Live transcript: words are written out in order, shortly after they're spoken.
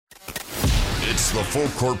It's the Full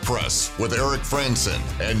Court Press with Eric Franson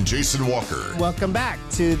and Jason Walker. Welcome back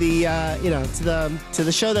to the to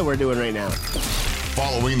the show that we're doing right now.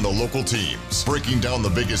 Following the local teams, breaking down the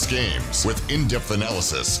biggest games with in-depth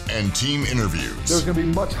analysis and team interviews. There's going to be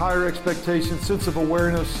much higher expectations, sense of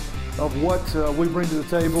awareness of what we bring to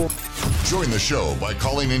the table. Join the show by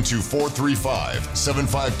calling into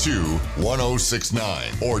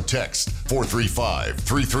 435-752-1069 or text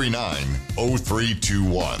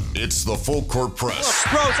 435-339-0321. It's the Full Court Press.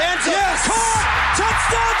 Rose, ends it. Yes! Caught!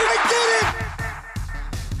 Touchdown! They did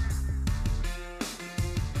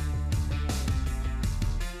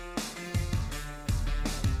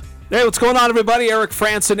it! Hey, what's going on, everybody? Eric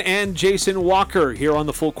Franson and Jason Walker here on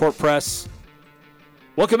the Full Court Press.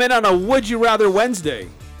 Welcome in on a Would You Rather Wednesday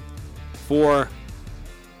for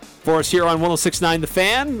us here on 106.9 The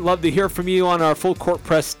Fan. Love to hear from you on our Full Court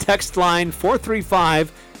Press text line,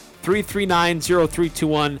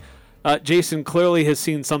 435-339-0321. Jason clearly has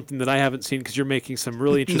seen something that I haven't seen because you're making some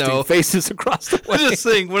really interesting faces across the way. I'm just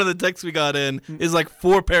saying, one of the texts we got in is like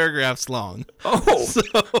 4 paragraphs long. Oh. So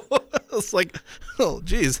it's like, oh,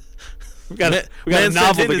 geez. We got a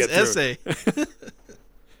novel to get through. Essay.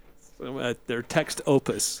 Their text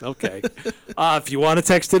opus. Okay. If you want to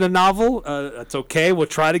text in a novel, that's okay. We'll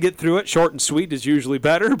try to get through it. Short and sweet is usually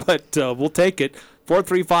better, but we'll take it.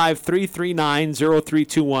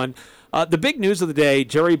 435-339-0321. The big news of the day,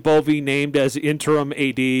 Jerry Bovee named as interim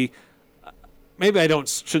AD. Maybe I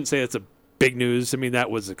shouldn't say it's a big news. I mean, that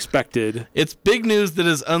was expected. It's big news that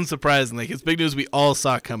is unsurprising. Like, it's big news we all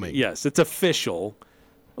saw coming. Yes, it's official.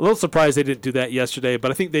 A little surprised they didn't do that yesterday, but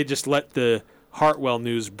I think they just let the Hartwell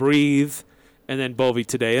news breathe, and then Bovee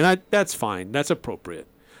today, and that's fine. That's appropriate.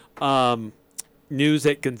 News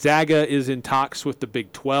that Gonzaga is in talks with the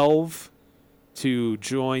Big 12 to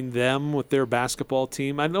join them with their basketball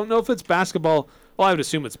team. I don't know if it's basketball. Well, I would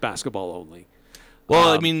assume it's basketball only.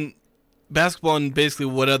 Well, I mean, basketball and basically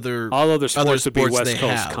what all other sports would be West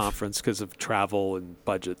Coast have. Conference because of travel and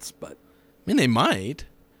budgets. But I mean, they might.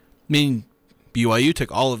 I mean, BYU took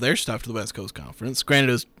all of their stuff to the West Coast Conference. Granted,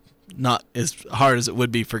 it was not as hard as it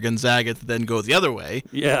would be for Gonzaga to then go the other way.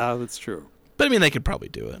 Yeah, that's true. But, I mean, they could probably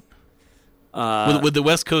do it. Would the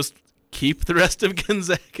West Coast keep the rest of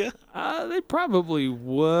Gonzaga? They probably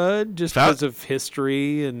would, just because of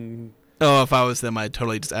history and... Oh, if I was them, I'd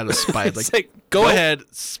totally just out of spite. Go ahead,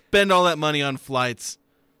 spend all that money on flights.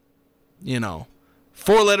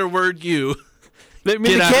 4-letter word U.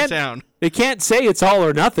 Get out of town. They can't say it's all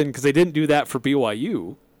or nothing because they didn't do that for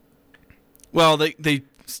BYU. Well, they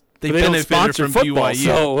benefited from football, BYU.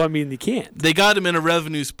 So, I mean, they can't. They got them in a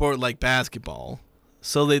revenue sport like basketball,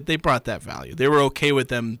 so they brought that value. They were okay with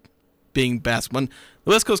them being basketball.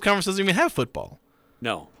 The West Coast Conference doesn't even have football.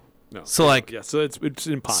 No. So so it's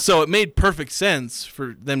impossible. So it made perfect sense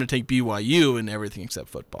for them to take BYU and everything except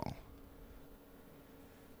football.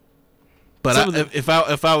 But if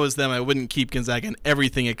I was them, I wouldn't keep Gonzaga in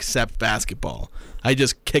everything except basketball. I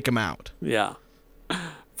just kick them out. Yeah.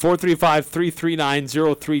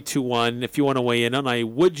 435-339-0321 if you want to weigh in on a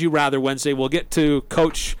Would You Rather Wednesday. We'll get to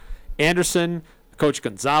Coach Anderson, Coach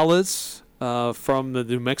Gonzalez from the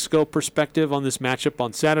New Mexico perspective on this matchup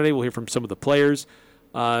on Saturday. We'll hear from some of the players.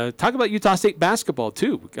 Talk about Utah State basketball,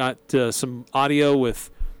 too. We got some audio with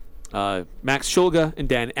Max Shulga and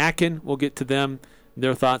Dan Akin. We'll get to them,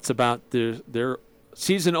 their thoughts about their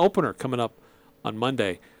season opener coming up on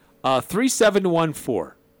Monday.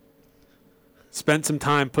 3714. Spent some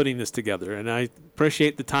time putting this together, and I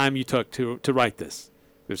appreciate the time you took to write this.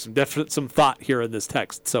 There's some thought here in this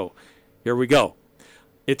text, so here we go.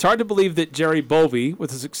 It's hard to believe that Jerry Bovee,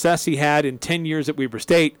 with the success he had in 10 years at Weber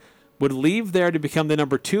State, would leave there to become the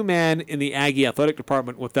number 2 man in the Aggie athletic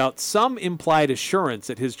department without some implied assurance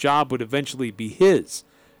that his job would eventually be his.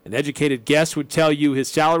 An educated guess would tell you his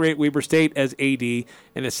salary at Weber State as AD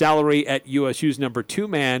and his salary at USU's number 2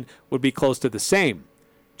 man would be close to the same.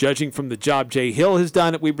 Judging from the job Jay Hill has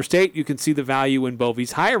done at Weber State, you can see the value in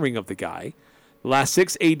Bovee's hiring of the guy. The last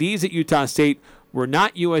 6 ADs at Utah State were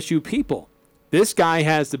not USU people. This guy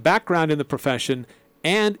has the background in the profession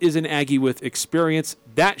and is an Aggie with experience.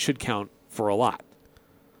 That should count for a lot.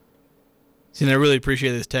 See, and I really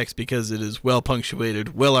appreciate this text because it is well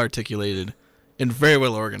punctuated, well articulated, and very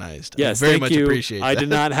well organized. Yes, I very thank much you. appreciate that. I did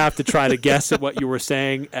not have to try to guess at what you were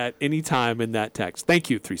saying at any time in that text. Thank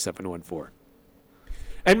you, 3714.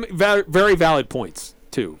 And very valid points,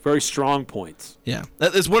 too. Very strong points. Yeah.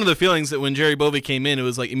 That is one of the feelings that when Jerry Bovee came in, it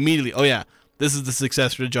was like immediately, oh, yeah, this is the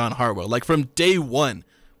successor to John Hartwell. Like from day one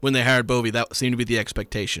when they hired Bovee, that seemed to be the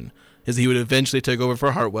expectation, is he would eventually take over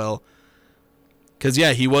for Hartwell. Because,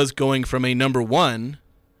 yeah, he was going from a number 1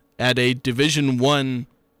 at a Division I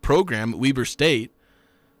program at Weber State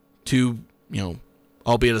to,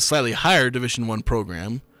 albeit a slightly higher Division I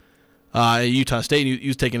program at Utah State, and he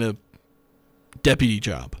was taking a deputy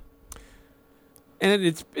job.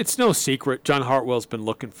 And it's no secret John Hartwell's been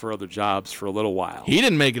looking for other jobs for a little while. He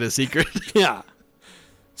didn't make it a secret. Yeah.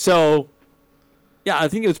 So, yeah, I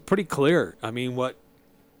think it was pretty clear. I mean, what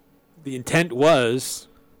the intent was,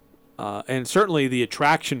 and certainly the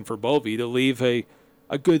attraction for Bovee to leave a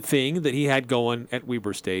good thing that he had going at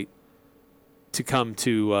Weber State to come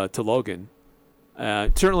to Logan.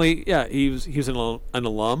 Certainly, yeah, he was an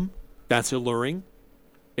alum. That's alluring.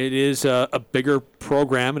 It is a bigger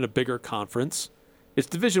program and a bigger conference. It's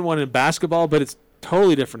Division I in basketball, but it's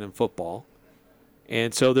totally different in football.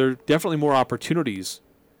 And so there are definitely more opportunities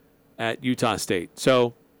at Utah State.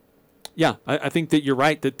 So, yeah, I think that you're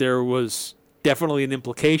right that there was definitely an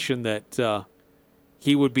implication that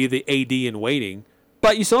he would be the AD in waiting.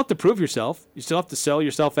 But you still have to prove yourself. You still have to sell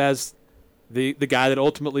yourself as the guy that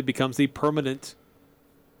ultimately becomes the permanent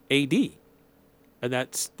AD. And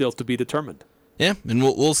that's still to be determined. Yeah, and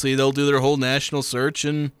we'll see. They'll do their whole national search,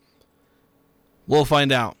 and we'll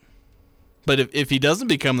find out. But if he doesn't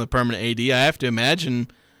become the permanent AD, I have to imagine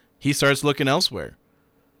he starts looking elsewhere.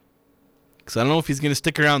 Because I don't know if he's going to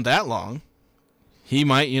stick around that long. He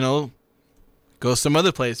might, go some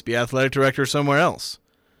other place, be athletic director somewhere else.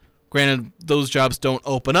 Granted, those jobs don't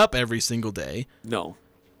open up every single day. No.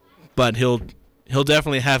 But he'll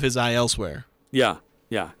definitely have his eye elsewhere. Yeah.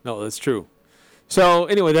 No, that's true. So,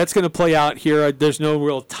 anyway, that's going to play out here. There's no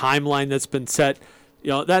real timeline that's been set.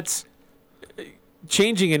 That's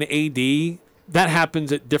changing an AD. That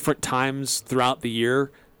happens at different times throughout the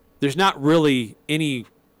year. There's not really any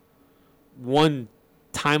one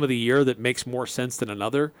time of the year that makes more sense than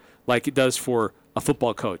another, like it does for a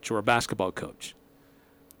football coach or a basketball coach.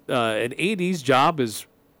 An AD's job is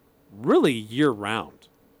really year-round.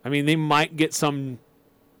 I mean, they might get some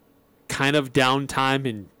kind of downtime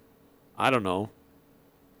in, I don't know,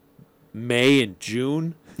 May and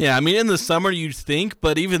June. Yeah, I mean, in the summer you'd think,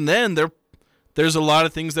 but even then, there's a lot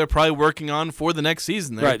of things they're probably working on for the next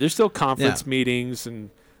season. Right, there's still conference meetings, and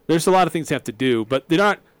there's a lot of things they have to do, but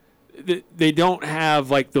they don't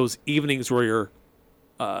have like those evenings where you're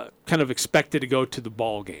kind of expected to go to the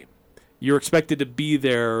ball game. You're expected to be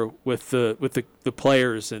there with the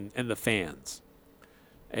players and the fans.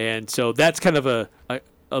 And so that's kind of a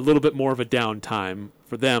little bit more of a downtime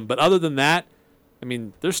for them. But other than that, I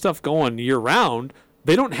mean, there's stuff going year-round.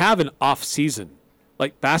 They don't have an off-season.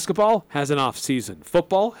 Like basketball has an off-season.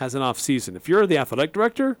 Football has an off-season. If you're the athletic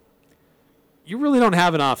director, you really don't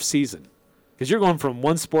have an off-season because you're going from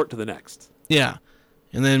one sport to the next. Yeah.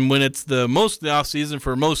 And then when it's the mostly off-season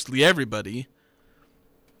for mostly everybody,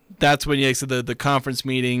 that's when you said the conference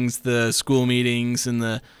meetings, the school meetings,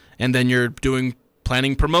 and then you're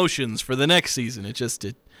planning promotions for the next season. It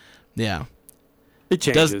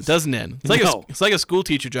changes. Doesn't end. It's like a school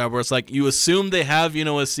teacher job where it's like you assume they have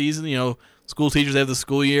a season. School teachers have the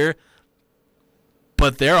school year,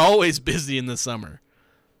 but they're always busy in the summer,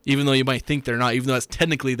 even though you might think they're not. Even though it's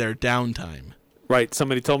technically their downtime. Right.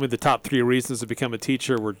 Somebody told me the top 3 reasons to become a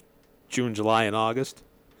teacher were June, July, and August.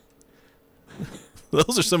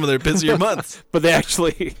 Those are some of their busier months. But they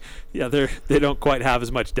actually, they don't quite have as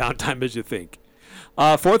much downtime as you think.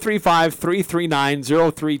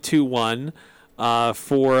 435-339-0321.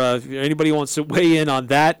 For anybody who wants to weigh in on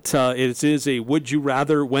that, it is a Would You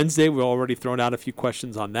Rather Wednesday. We've already thrown out a few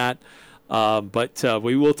questions on that. But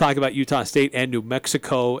we will talk about Utah State and New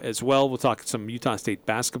Mexico as well. We'll talk some Utah State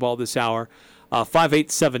basketball this hour.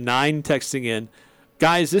 5879 texting in.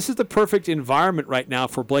 Guys, this is the perfect environment right now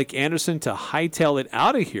for Blake Anderson to hightail it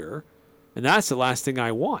out of here, and that's the last thing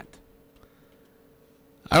I want.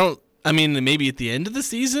 Maybe at the end of the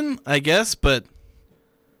season, I guess, but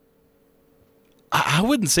I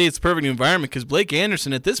wouldn't say it's a perfect environment because Blake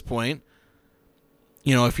Anderson at this point,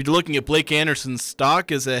 if you're looking at Blake Anderson's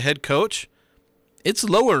stock as a head coach, it's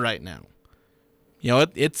lower right now.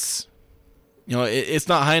 It's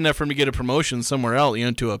not high enough for him to get a promotion somewhere else,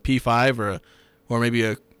 to a P5 or maybe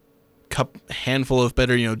a handful of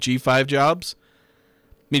better, G5 jobs.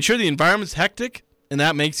 I mean, sure, the environment's hectic, and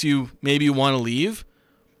that makes you maybe want to leave,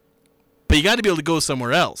 but you got to be able to go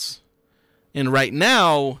somewhere else. And right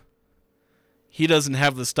now, he doesn't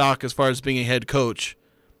have the stock as far as being a head coach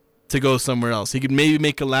to go somewhere else. He could maybe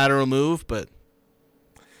make a lateral move, but...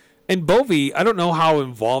 And Bovee, I don't know how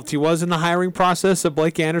involved he was in the hiring process of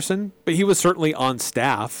Blake Anderson, but he was certainly on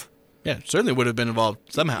staff. Yeah, certainly would have been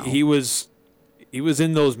involved somehow. He was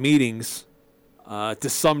in those meetings to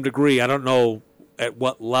some degree. I don't know at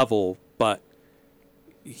what level, but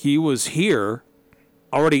he was here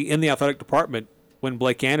already in the athletic department when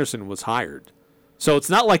Blake Anderson was hired. So it's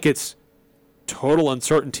not like it's total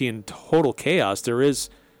uncertainty and total chaos. There is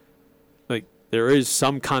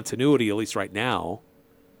some continuity, at least right now.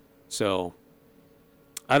 So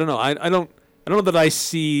I don't know. I don't know that I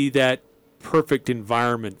see that perfect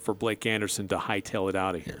environment for Blake Anderson to hightail it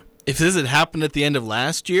out of here. If this had happened at the end of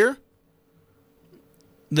last year,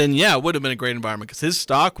 then yeah, it would have been a great environment because his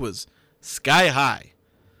stock was sky high.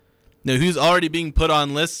 Now he's already being put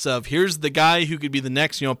on lists of here's the guy who could be the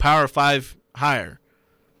next, Power 5 hire.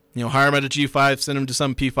 Hire him at a G5, send him to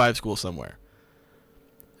some P5 school somewhere.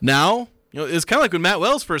 Now, it's kind of like when Matt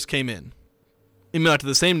Wells first came in. Maybe not to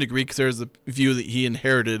the same degree because there's the view that he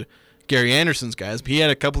inherited Gary Anderson's guys. But he had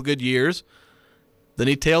a couple good years. Then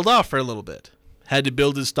he tailed off for a little bit. Had to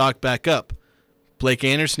build his stock back up. Blake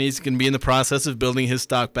Anderson is going to be in the process of building his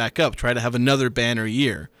stock back up. Try to have another banner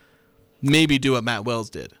year. Maybe do what Matt Wells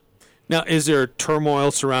did. Now, is there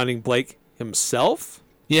turmoil surrounding Blake himself?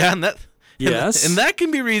 Yeah, and that yes, and that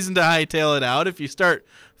can be reason to hightail it out if you start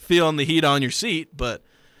feeling the heat on your seat. But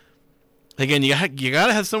again, you got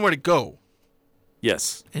to have somewhere to go.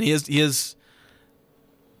 Yes, and he is.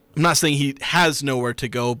 I'm not saying he has nowhere to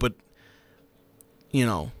go, but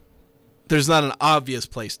there's not an obvious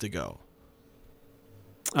place to go.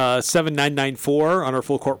 7994 on our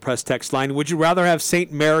full court press text line. Would you rather have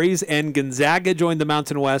St. Mary's and Gonzaga join the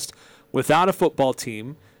Mountain West without a football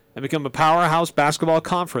team and become a powerhouse basketball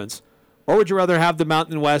conference, or would you rather have the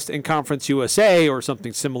Mountain West and Conference USA or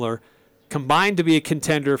something similar combined to be a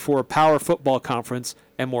contender for a power football conference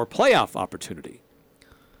and more playoff opportunity?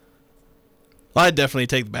 Well, I'd definitely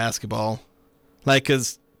take the basketball,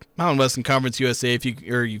 because Mountain West and Conference USA, if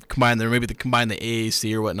you combine them, maybe combine the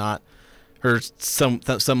AAC or whatnot, or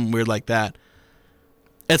something weird like that.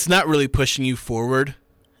 It's not really pushing you forward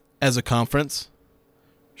as a conference.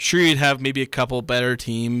 Sure, you'd have maybe a couple better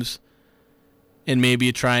teams, and maybe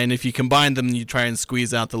if you combine them, you try and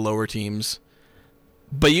squeeze out the lower teams.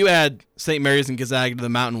 But you add St. Mary's and Gonzaga to the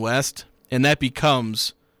Mountain West, and that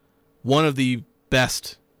becomes one of the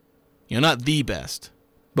best, not the best,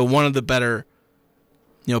 but one of the better,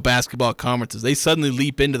 basketball conferences. They suddenly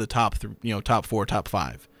leap into the top 4, top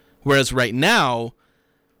 5. Whereas right now,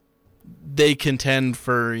 they contend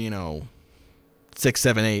for, 6,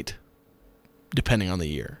 7, 8, depending on the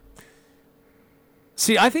year.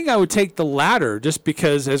 See, I think I would take the latter just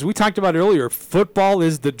because, as we talked about earlier, football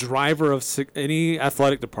is the driver of any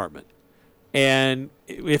athletic department. And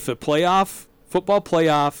if a football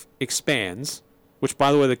playoff expands, which,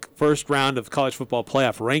 by the way, the first round of college football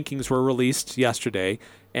playoff rankings were released yesterday,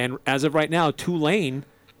 and as of right now, Tulane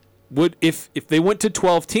would, if they went to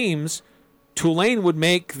 12 teams, Tulane would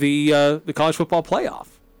make the college football playoff.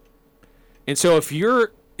 And so if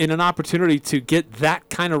you're in an opportunity to get that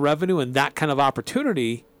kind of revenue and that kind of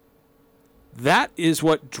opportunity, that is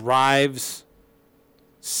what drives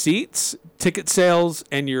seats, ticket sales,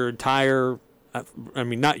 and your entire,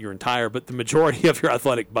 not your entire, but the majority of your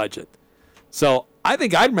athletic budget. So I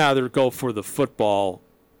think I'd rather go for the football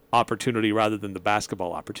opportunity rather than the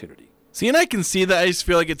basketball opportunity. See, and I can see that. I just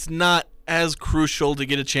feel like it's not as crucial to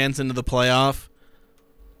get a chance into the playoff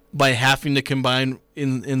by having to combine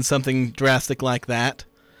in something drastic like that.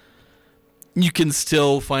 You can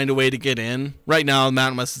still find a way to get in. Right now,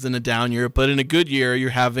 Mountain West is in a down year, but in a good year, you're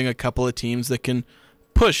having a couple of teams that can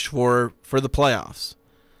push for the playoffs.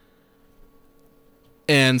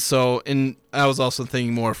 And I was also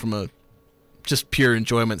thinking more from a just pure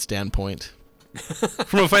enjoyment standpoint.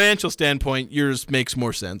 From a financial standpoint, yours makes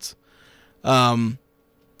more sense. But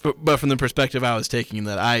from the perspective I was taking,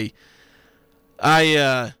 that I'd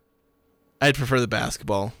prefer the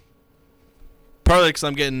basketball. Partly because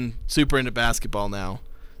I'm getting super into basketball now.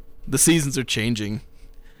 The seasons are changing.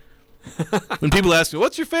 When people ask me,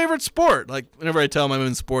 what's your favorite sport? Like, whenever I tell them I'm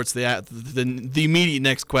in sports, the immediate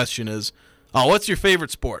next question is, oh, what's your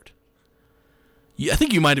favorite sport? I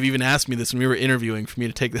think you might have even asked me this when we were interviewing for me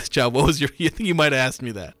to take this job. I think you might have asked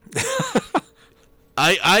me that.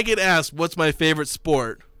 I get asked, what's my favorite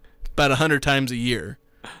sport, about 100 times a year.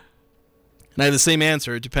 And I have the same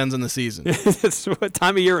answer. It depends on the season. What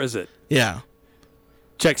time of year is it? Yeah.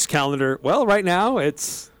 Checks calendar. Well, right now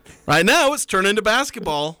it's turned into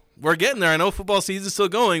basketball. We're getting there. I know football season's still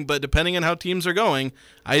going, but depending on how teams are going,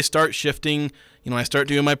 I start shifting. I start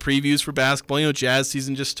doing my previews for basketball. Jazz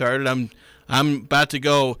season just started. I'm about to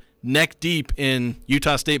go neck deep in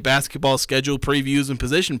Utah State basketball schedule previews and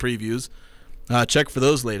position previews. Check for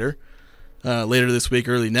those later this week,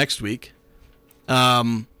 early next week.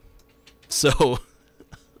 So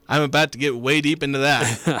I'm about to get way deep into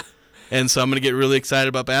that. And so I'm going to get really excited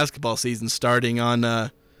about basketball season starting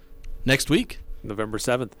on next week. November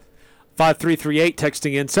 7th. 5338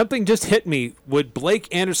 texting in, something just hit me. Would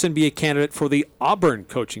Blake Anderson be a candidate for the Auburn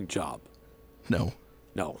coaching job? No.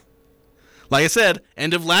 No. Like I said,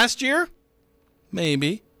 end of last year,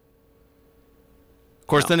 maybe. Of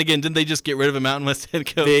course, Then again, didn't they just get rid of a Mountain West head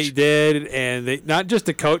coach? They did, and they not just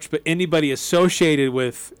a coach, but anybody associated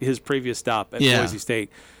with his previous stop at Boise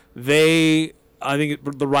State. I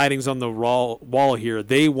think the writing's on the wall here.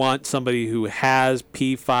 They want somebody who has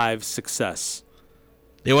P5 success.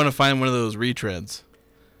 They want to find one of those retreads.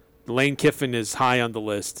 Lane Kiffin is high on the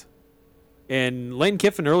list. And Lane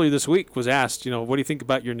Kiffin earlier this week was asked, what do you think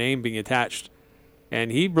about your name being attached?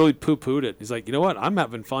 And he really poo-pooed it. He's like, you know what? I'm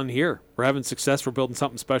having fun here. We're having success. We're building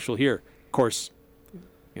something special here. Of course,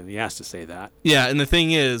 he has to say that. Yeah, and the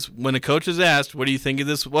thing is, when a coach is asked, what do you think of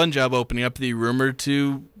this one job opening up that you're rumored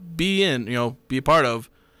to be in, be a part of,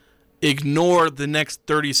 ignore the next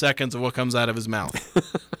 30 seconds of what comes out of his mouth.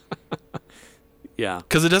 Yeah.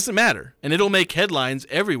 Because it doesn't matter. And it'll make headlines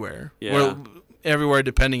everywhere. Yeah. Or everywhere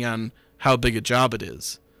depending on how big a job it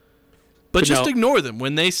is. But just ignore them.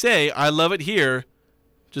 When they say, I love it here,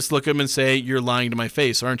 just look at him and say, you're lying to my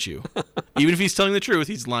face, aren't you? Even if he's telling the truth,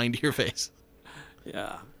 he's lying to your face.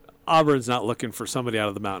 Yeah. Auburn's not looking for somebody out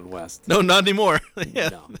of the Mountain West. No, not anymore. Yeah.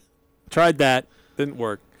 No. Tried that. Didn't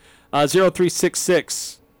work.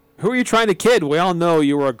 0366. Who are you trying to kid? We all know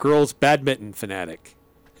you were a girls' badminton fanatic.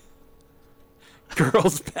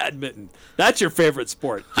 Girls' badminton. That's your favorite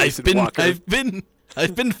sport, Jason Walker. I've been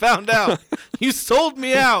found out. You sold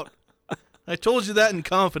me out. I told you that in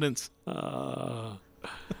confidence.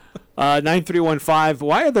 9315.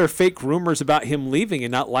 Why are there fake rumors about him leaving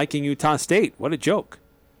and not liking Utah State? What a joke.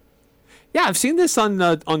 Yeah, I've seen this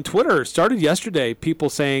on Twitter. It started yesterday. People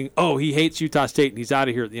saying, "Oh, he hates Utah State and he's out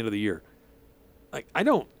of here at the end of the year." Like, I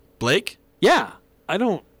don't. Blake? Yeah, I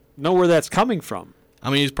don't know where that's coming from. I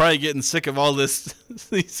mean, he's probably getting sick of all these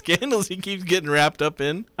scandals he keeps getting wrapped up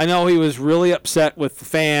in. I know he was really upset with the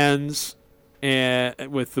fans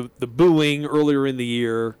and with the booing earlier in the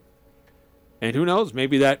year. And who knows?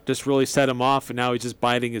 Maybe that just really set him off, and now he's just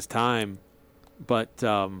biding his time. But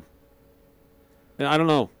I don't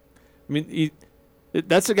know. I mean,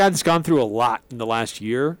 that's a guy that's gone through a lot in the last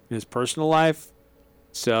year in his personal life.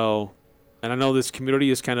 So, and I know this community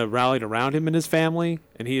has kind of rallied around him and his family,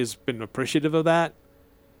 and he has been appreciative of that.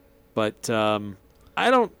 But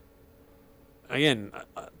I don't. Again,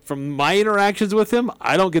 from my interactions with him,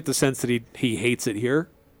 I don't get the sense that he hates it here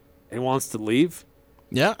and wants to leave.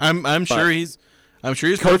 Yeah, I'm sure he's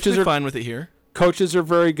perfectly fine with it here. Coaches are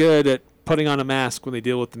very good at putting on a mask when they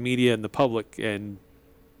deal with the media and the public and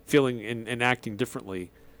feeling and acting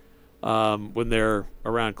differently when they're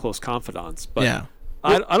around close confidants. But yeah.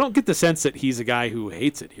 I don't get the sense that he's a guy who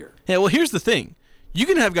hates it here. Yeah, well, here's the thing. You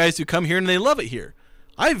can have guys who come here and they love it here.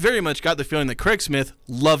 I very much got the feeling that Craig Smith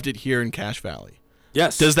loved it here in Cache Valley.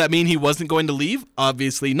 Yes. Does that mean he wasn't going to leave?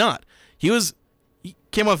 Obviously not. He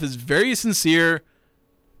came off as very sincere.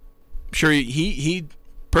 I'm sure he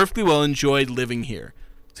perfectly well enjoyed living here.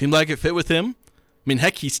 Seemed like it fit with him. I mean,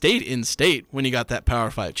 heck, he stayed in state when he got that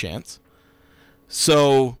Power 5 chance.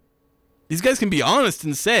 So these guys can be honest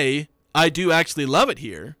and say, I do actually love it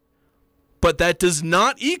here, but that does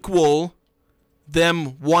not equal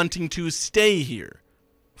them wanting to stay here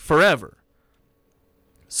forever.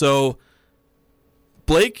 So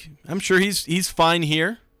Blake, I'm sure he's fine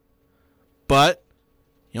here, but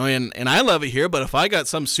and I love it here, but if I got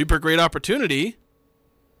some super great opportunity,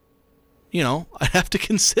 I'd have to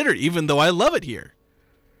consider it, even though I love it here.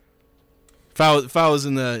 If I was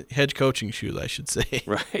in the head coaching shoes, I should say.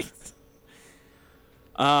 Right.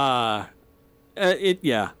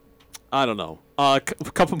 Yeah. I don't know. A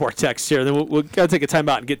couple more texts here, then we'll gotta take a time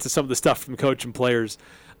out and get to some of the stuff from coach and players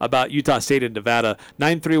about Utah State and Nevada.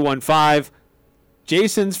 9315.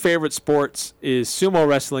 Jason's favorite sports is sumo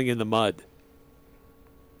wrestling in the mud.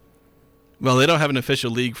 Well, they don't have an official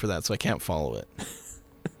league for that, so I can't follow it.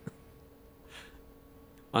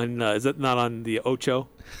 Is that not on the Ocho?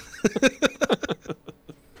 At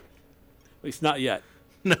least not yet.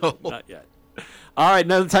 No. Not yet. All right,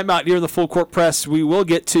 another time out here in the Full Court Press. We will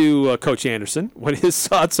get to Coach Anderson, what his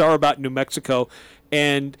thoughts are about New Mexico.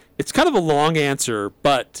 And it's kind of a long answer,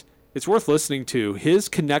 but it's worth listening to. His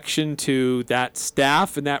connection to that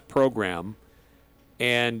staff and that program,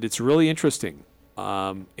 and it's really interesting.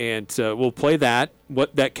 And we'll play that,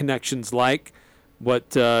 what that connection's like, what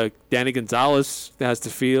Danny Gonzalez has to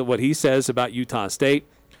feel, what he says about Utah State.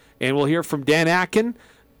 And we'll hear from Dan Akin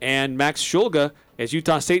and Max Shulga as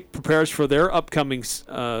Utah State prepares for their upcoming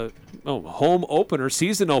home opener,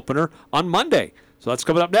 season opener on Monday. So that's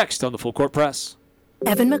coming up next on the Full Court Press.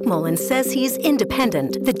 Evan McMullin says he's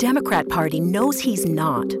independent. The Democrat Party knows he's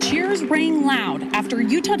not. Cheers rang loud after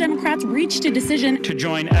Utah Democrats reached a decision to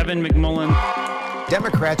join Evan McMullin.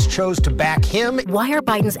 Democrats chose to back him. Why are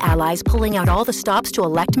Biden's allies pulling out all the stops to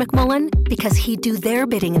elect McMullin? Because he'd do their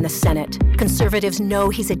bidding in the Senate. Conservatives know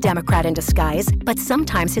he's a Democrat in disguise, but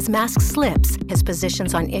sometimes his mask slips. His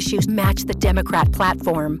positions on issues match the Democrat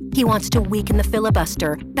platform. He wants to weaken the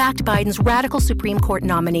filibuster, backed Biden's radical Supreme Court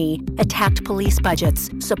nominee, attacked police budgets,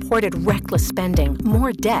 supported reckless spending,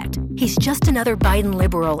 more debt. He's just another Biden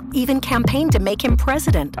liberal, even campaigned to make him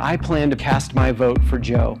president. I plan to cast my vote for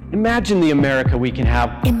Joe. Imagine the America we can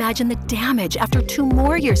have. Imagine the damage after 2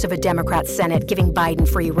 more years of a Democrat Senate giving Biden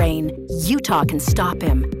free rein. Utah can stop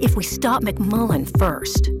him if we stop McMullin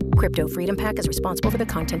first. Crypto Freedom PAC is responsible for the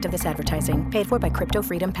content of this advertising. Paid for by Crypto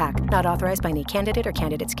Freedom PAC. Not authorized by any candidate or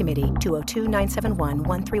candidates committee.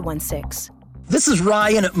 202-971-1316. This is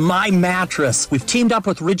Ryan at My Mattress. We've teamed up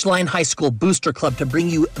with Ridgeline High School Booster Club to bring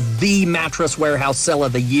you the Mattress Warehouse Sale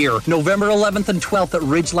of the Year. November 11th and 12th at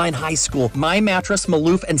Ridgeline High School. My Mattress,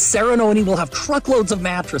 Maloof, and Serenoni will have truckloads of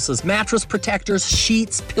mattresses, mattress protectors,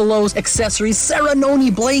 sheets, pillows, accessories,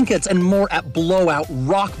 Serenoni blankets, and more at blowout,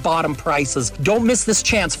 rock-bottom prices. Don't miss this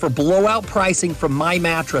chance for blowout pricing from My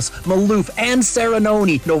Mattress, Maloof, and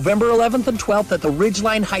Serenoni. November 11th and 12th at the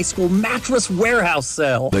Ridgeline High School Mattress Warehouse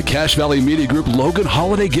Sale. The Cache Valley Media Group Logan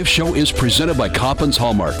Holiday Gift Show is presented by Coppins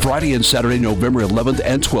Hallmark. Friday and Saturday, November 11th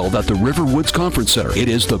and 12th at the Riverwoods Conference Center. It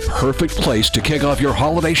is the perfect place to kick off your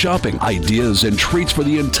holiday shopping. Ideas and treats for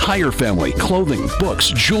the entire family. Clothing, books,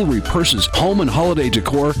 jewelry, purses, home and holiday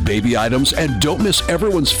decor, baby items, and don't miss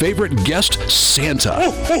everyone's favorite guest,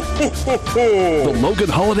 Santa. The Logan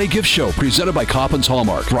Holiday Gift Show presented by Coppins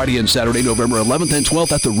Hallmark. Friday and Saturday, November 11th and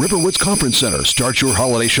 12th at the Riverwoods Conference Center. Start your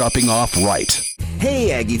holiday shopping off right.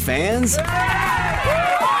 Hey, Aggie fans!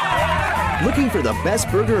 Looking for the best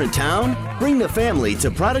burger in town? Bring the family to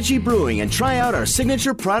Prodigy Brewing and try out our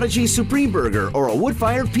signature Prodigy Supreme Burger or a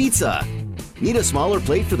wood-fired pizza. Need a smaller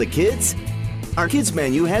plate for the kids? Our kids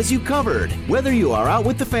menu has you covered. Whether you are out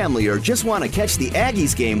with the family or just want to catch the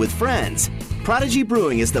Aggies game with friends, Prodigy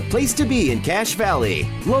Brewing is the place to be in Cache Valley.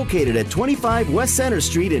 Located at 25 West Center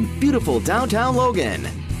Street in beautiful downtown Logan.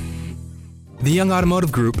 The Young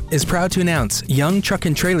Automotive Group is proud to announce Young Truck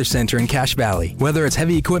and Trailer Center in Cache Valley. Whether it's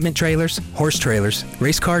heavy equipment trailers, horse trailers,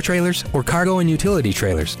 race car trailers, or cargo and utility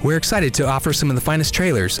trailers, we're excited to offer some of the finest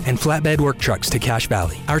trailers and flatbed work trucks to Cache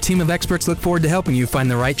Valley. Our team of experts look forward to helping you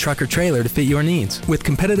find the right truck or trailer to fit your needs, with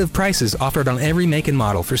competitive prices offered on every make and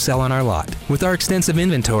model for sale on our lot. With our extensive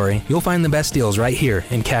inventory, you'll find the best deals right here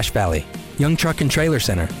in Cache Valley. Young Truck and Trailer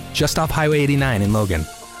Center, just off Highway 89 in Logan.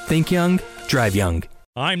 Think young, drive young.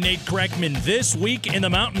 I'm Nate Kreckman. This week in the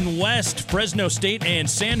Mountain West, Fresno State and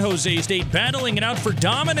San Jose State battling it out for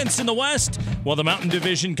dominance in the West, while the Mountain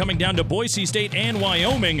Division coming down to Boise State and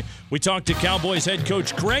Wyoming. We talked to Cowboys head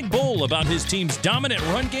coach Greg Bohl about his team's dominant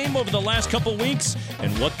run game over the last couple weeks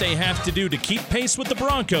and what they have to do to keep pace with the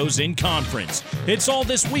Broncos in conference. It's all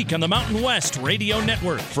this week on the Mountain West Radio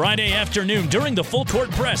Network, Friday afternoon during the Full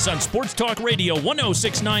Court Press on Sports Talk Radio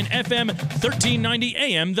 106.9 FM, 1390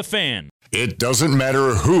 AM, The Fan. It doesn't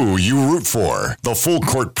matter who you root for. The Full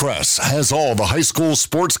Court Press has all the high school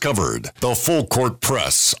sports covered. The Full Court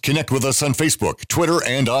Press. Connect with us on Facebook, Twitter,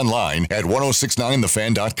 and online at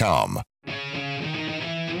 1069thefan.com.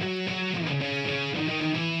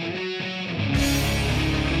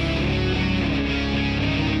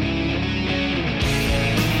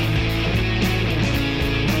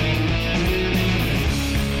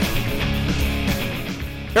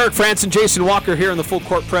 Eric France and Jason Walker here in the Full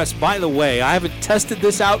Court Press. By the way, I haven't tested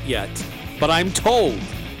this out yet, but I'm told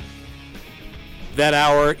that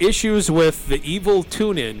our issues with the evil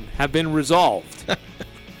tune-in have been resolved.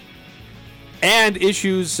 And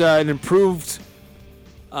issues, an improved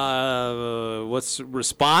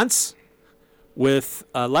response with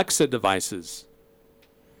Alexa devices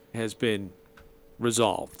has been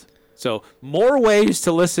resolved. So more ways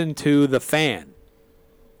to listen to The Fan.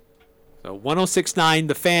 So 106.9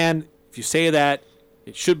 The Fan, if you say that,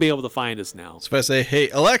 it should be able to find us now. So if I say,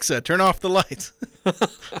 hey, Alexa, turn off the lights.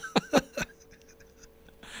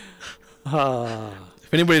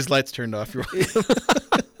 If anybody's lights turned off, you're welcome.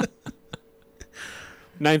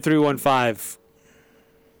 9315.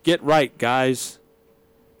 Get right, guys.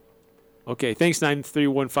 Okay, thanks,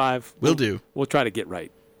 9315. Will do. We'll try to get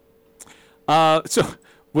right. So,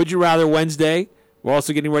 Would You Rather Wednesday. We're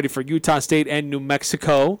also getting ready for Utah State and New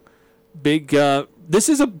Mexico. This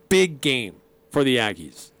is a big game for the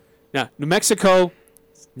Aggies. Now, New Mexico,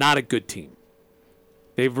 not a good team.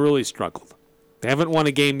 They've really struggled. They haven't won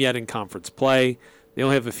a game yet in conference play. They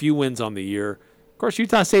only have a few wins on the year. course,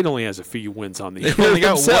 Utah State only has a few wins on the year. They only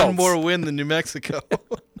got themselves. one more win than New Mexico.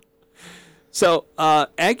 So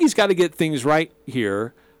Aggies got to get things right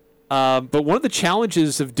here. But one of the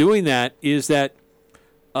challenges of doing that is that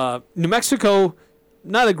New Mexico,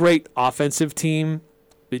 not a great offensive team.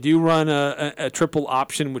 They do run a triple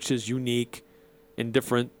option, which is unique and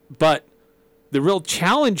different. But the real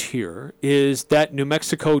challenge here is that New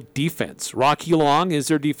Mexico defense. Rocky Long is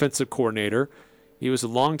their defensive coordinator. He was a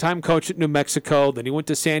longtime coach at New Mexico. Then he went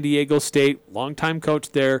to San Diego State, longtime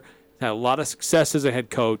coach there. Had a lot of success as a head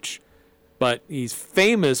coach. But he's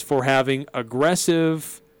famous for having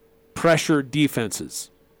aggressive pressure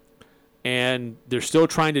defenses. And they're still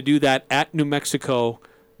trying to do that at New Mexico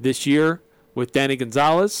this year with Danny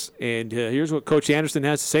Gonzalez. And here's what Coach Anderson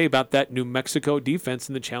has to say about that New Mexico defense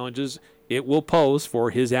and the challenges it will pose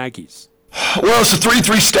for his Aggies. Well, it's a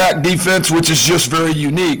 3-3 stack defense, which is just very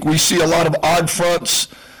unique. We see a lot of odd fronts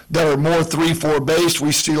that are more 3-4 based.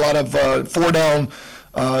 We see a lot of 4 down,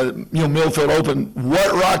 middle field open.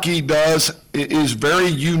 What Rocky does is very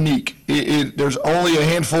unique. There's only a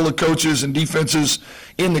handful of coaches and defenses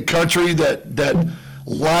in the country that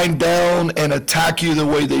line down and attack you the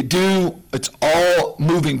way they do. It's all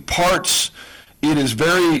moving parts. It is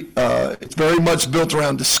it's very much built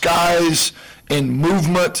around disguise and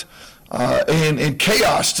movement and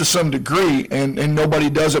chaos to some degree, and nobody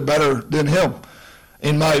does it better than him,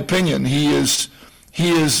 in my opinion. He is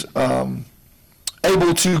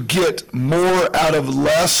able to get more out of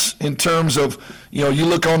less in terms of, you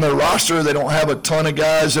look on their roster, they don't have a ton of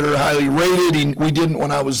guys that are highly rated. We didn't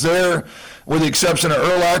when I was there, with the exception of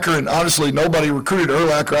Urlacher, and honestly, nobody recruited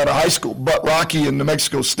Urlacher out of high school but Rocky and New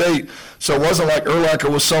Mexico State. So it wasn't like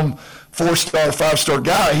Urlacher was some 4-star, 5-star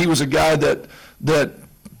guy. He was a guy that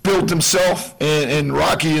built himself, and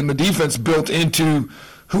Rocky and the defense built into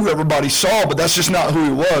who everybody saw, but that's just not who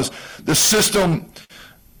he was. The system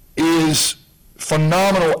is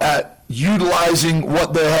phenomenal at utilizing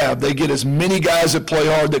what they have. They get as many guys that play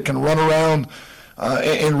hard, that can run around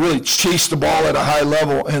and really chase the ball at a high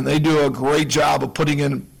level, and they do a great job of putting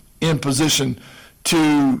in position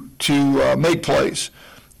to make plays,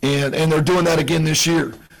 and they're doing that again this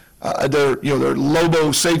year. Their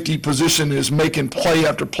Lobo safety position is making play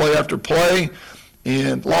after play after play,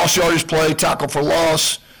 and lost yardage play, tackle for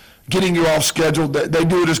loss, getting you off schedule. They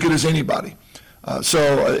do it as good as anybody.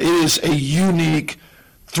 So it is a unique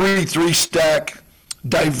 3-3 stack,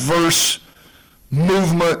 diverse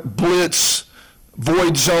movement, blitz,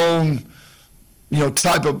 void zone,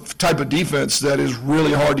 type of defense that is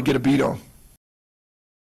really hard to get a beat on.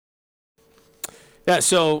 Yeah,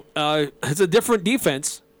 so it's a different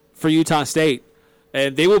defense for Utah State,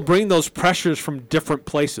 and they will bring those pressures from different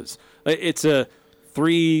places. It's a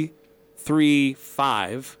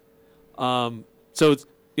 3-3-5. So it's,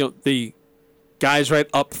 the guys right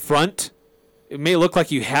up front, it may look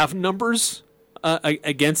like you have numbers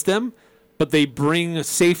against them, but they bring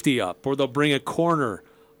safety up, or they'll bring a corner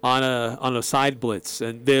on a side blitz,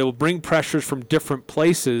 and they'll bring pressures from different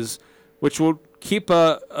places, which will keep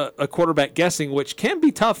a quarterback guessing, which can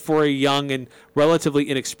be tough for a young and relatively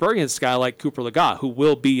inexperienced guy like Cooper Legat, who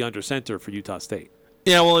will be under center for Utah State.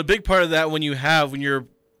 Yeah, well, a big part of that when you're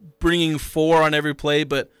bringing 4 on every play,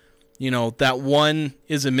 but that one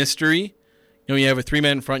is a mystery. You have a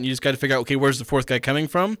 3-man in front, and you just got to figure out, okay, where's the 4th guy coming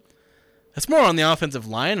from? That's more on the offensive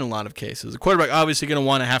line in a lot of cases. The quarterback obviously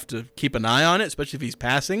going to have to keep an eye on it, especially if he's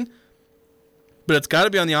passing. But it's got to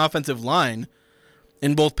be on the offensive line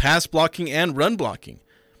in both pass blocking and run blocking.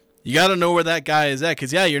 You got to know where that guy is at,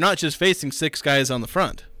 because, you're not just facing 6 guys on the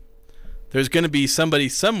front. There's going to be somebody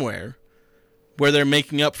somewhere where they're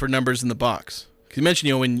making up for numbers in the box. Because you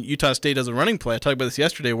mentioned, when Utah State does a running play, I talked about this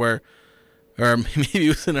yesterday, or maybe it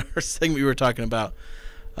was in our segment we were talking about.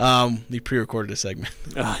 We pre-recorded a segment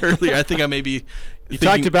earlier. I think I maybe... You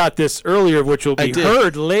talked about this earlier, which will be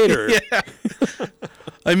heard later. Yeah.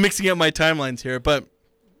 I'm mixing up my timelines here, but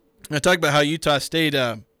I talked about how Utah State,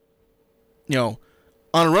 on a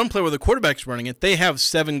run play where the quarterback's running it, they have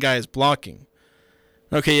 7 guys blocking.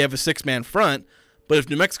 Okay, you have a 6-man front, but if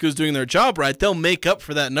New Mexico's doing their job right, they'll make up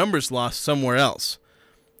for that numbers loss somewhere else.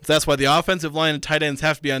 So that's why the offensive line and tight ends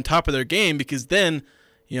have to be on top of their game, because then,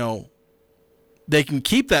 they can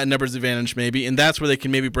keep that numbers advantage maybe, and that's where they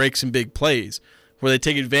can maybe break some big plays, where they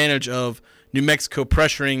take advantage of New Mexico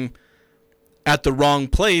pressuring at the wrong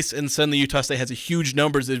place, and suddenly Utah State has a huge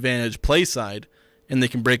numbers advantage play side, and they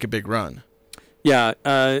can break a big run. Yeah,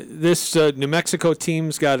 this New Mexico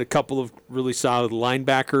team's got a couple of really solid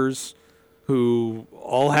linebackers who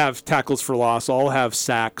all have tackles for loss, all have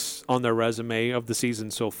sacks on their resume of the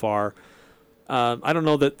season so far. I don't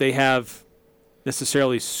know that they have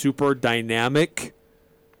necessarily super dynamic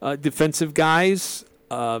defensive guys.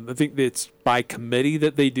 I think it's by committee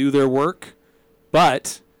that they do their work,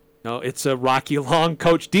 but it's a Rocky Long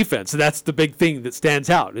coach defense. So that's the big thing that stands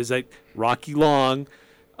out is that Rocky Long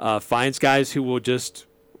finds guys who will just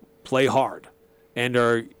play hard, and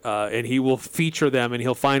he will feature them, and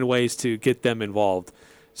he'll find ways to get them involved.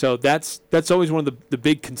 So that's always one of the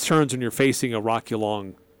big concerns when you're facing a Rocky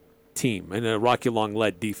Long team and a Rocky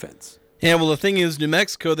Long-led defense. Yeah, well, the thing is, New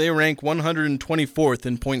Mexico, they rank 124th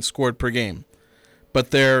in points scored per game,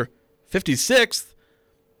 but they're 56th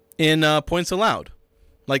in points allowed.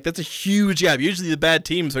 Like, that's a huge gap. Usually the bad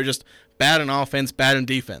teams are just bad on offense, bad on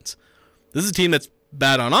defense. This is a team that's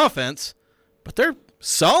bad on offense, but they're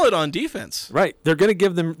solid on defense. Right. They're going to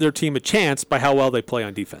give their team a chance by how well they play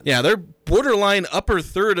on defense. Yeah, they're borderline upper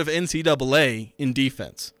third of NCAA in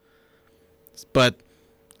defense. But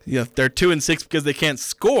they're 2-6 because they can't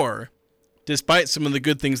score, despite some of the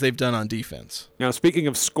good things they've done on defense. Now, speaking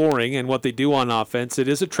of scoring and what they do on offense, it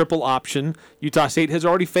is a triple option. Utah State has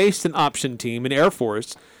already faced an option team in Air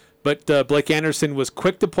Force, but Blake Anderson was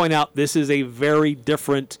quick to point out this is a very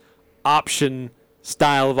different option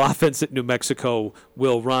style of offense that New Mexico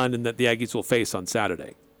will run and that the Aggies will face on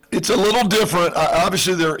Saturday. It's a little different.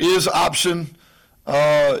 Obviously, there is option.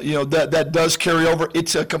 That does carry over.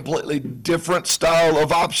 It's a completely different style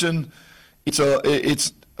of option. So,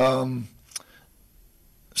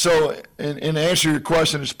 in answer to your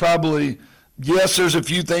question, it's probably, yes, there's a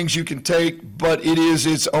few things you can take, but it is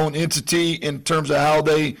its own entity in terms of how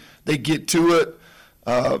they get to it.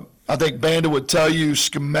 I think Banda would tell you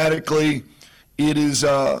schematically it is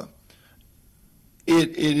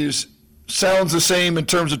sounds the same in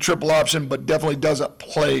terms of triple option, but definitely doesn't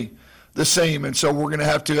play the same. And so we're going to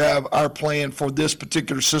have our plan for this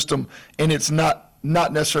particular system, and it's not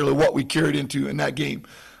necessarily what we carried into in that game.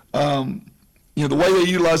 The way they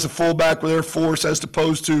utilize the fullback with Air Force as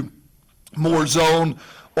opposed to more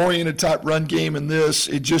zone-oriented type run game in this,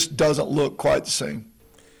 it just doesn't look quite the same.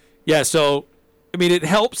 Yeah, so, it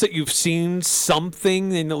helps that you've seen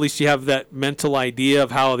something, and at least you have that mental idea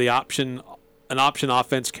of how an option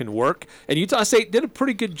offense can work. And Utah State did a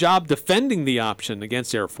pretty good job defending the option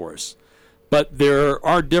against Air Force. But there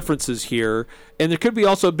are differences here, and there could be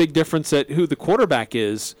also a big difference at who the quarterback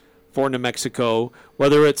is for New Mexico,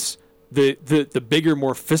 whether it's the bigger,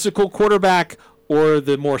 more physical quarterback or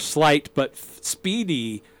the more slight but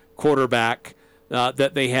speedy quarterback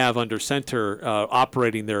that they have under center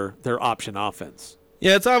operating their option offense.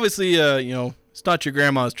 Yeah, it's obviously, it's not your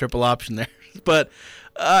grandma's triple option there. But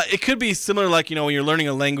it could be similar, like, when you're learning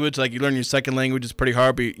a language, like you learn your second language, it's pretty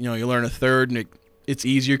hard, but, you learn a third, and it's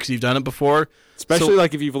easier because you've done it before. Especially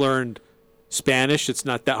like if you've learned Spanish, it's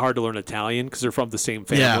not that hard to learn Italian because they're from the same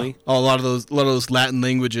family. Yeah, a lot of those Latin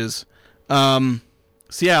languages.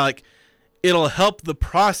 It'll help the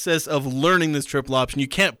process of learning this triple option. You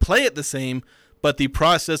can't play it the same, but the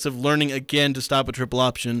process of learning again to stop a triple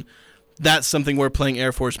option, that's something where playing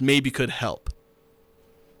Air Force maybe could help.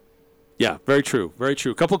 Yeah, very true. Very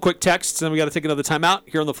true. A couple of quick texts, and then we got to take another timeout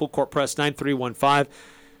here on the Full Court Press 9315.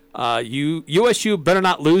 USU better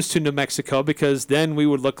not lose to New Mexico because then we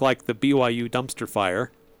would look like the BYU dumpster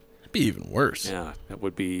fire. It'd be even worse. Yeah, that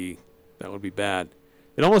would be bad.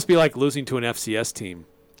 It'd almost be like losing to an FCS team.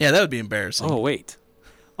 Yeah, that would be embarrassing. Oh, wait.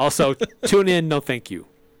 Also, tune in, no thank you.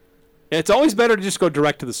 It's always better to just go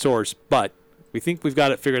direct to the source, but we think we've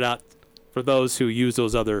got it figured out for those who use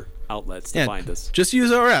those other outlets to find us. Just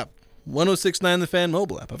use our app, 1069 The Fan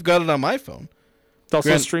mobile app. I've got it on my phone. It's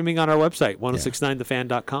also streaming on our website,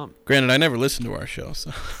 1069thefan.com. Granted, I never listen to our show,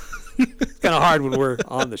 so it's kind of hard when we're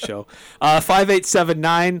on the show.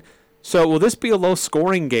 5879. So will this be a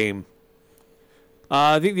low-scoring game?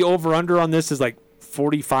 I think the over-under on this is like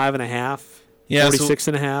 45.5,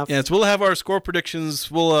 46.5. Yeah, so we'll have our score predictions.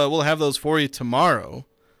 We'll have those for you tomorrow.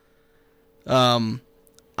 I'm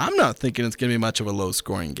not thinking it's going to be much of a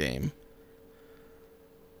low-scoring game.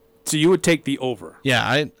 So you would take the over?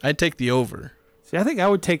 Yeah, I'd take the over. See, I think I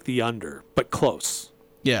would take the under, but close.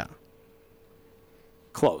 Yeah.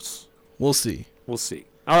 Close. We'll see. We'll see.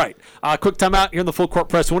 All right. Quick timeout here in the Full Court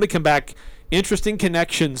Press. When we come back, interesting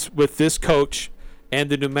connections with this coach and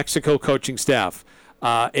the New Mexico coaching staff.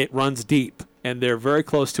 It runs deep, and they're very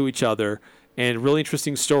close to each other. And really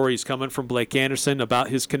interesting stories coming from Blake Anderson about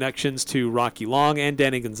his connections to Rocky Long and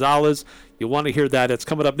Danny Gonzalez. You'll want to hear that. It's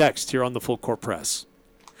coming up next here on the Full Court Press.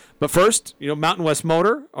 But first, Mountain West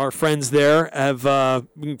Motor, our friends there, have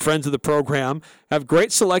friends of the program, have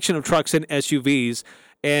great selection of trucks and SUVs,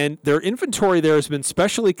 and their inventory there has been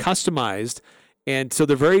specially customized, and so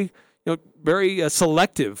they're very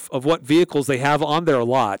selective of what vehicles they have on their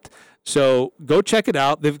lot. So go check it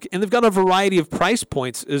out. They've got a variety of price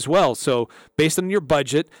points as well. So based on your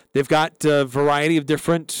budget, they've got a variety of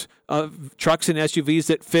different trucks and SUVs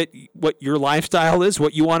that fit what your lifestyle is,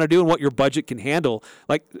 what you want to do, and what your budget can handle.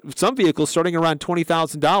 Like some vehicles starting around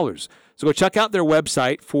 $20,000. So go check out their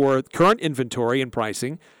website for current inventory and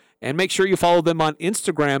pricing, and make sure you follow them on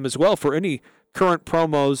Instagram as well for any current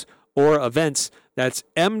promos or events. That's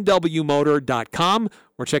mwmotor.com,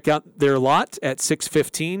 or check out their lot at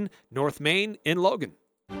 615 North Main in Logan.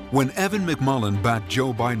 When Evan McMullin backed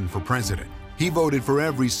Joe Biden for president, he voted for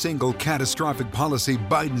every single catastrophic policy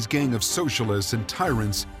Biden's gang of socialists and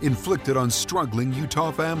tyrants inflicted on struggling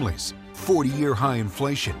Utah families. 40-year high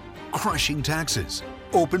inflation, crushing taxes,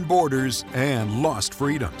 open borders, and lost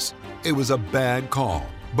freedoms. It was a bad call,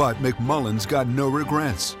 but McMullin's got no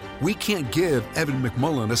regrets. We can't give Evan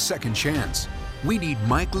McMullin a second chance. We need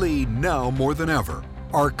Mike Lee now more than ever,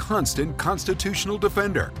 our constant constitutional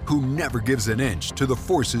defender who never gives an inch to the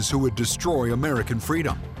forces who would destroy American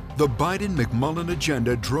freedom. The Biden-McMullin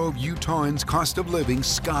agenda drove Utahns' cost of living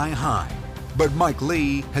sky high. But Mike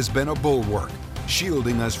Lee has been a bulwark,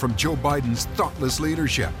 shielding us from Joe Biden's thoughtless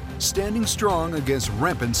leadership, standing strong against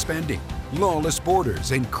rampant spending, lawless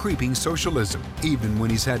borders, and creeping socialism, even when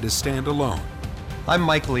he's had to stand alone. I'm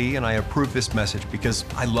Mike Lee, and I approve this message because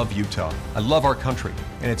I love Utah. I love our country,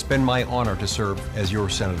 and it's been my honor to serve as your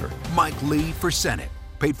senator. Mike Lee for Senate.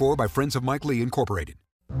 Paid for by Friends of Mike Lee, Incorporated.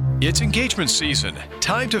 It's engagement season.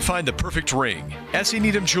 Time to find the perfect ring. S.E.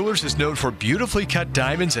 Needham Jewelers is known for beautifully cut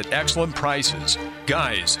diamonds at excellent prices.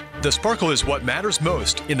 Guys, the sparkle is what matters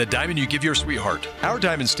most in the diamond you give your sweetheart. Our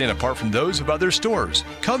diamonds stand apart from those of other stores.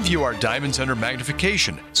 Come view our diamonds under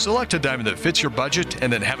magnification. Select a diamond that fits your budget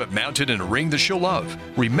and then have it mounted in a ring that she'll love.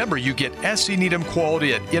 Remember, you get S.E. Needham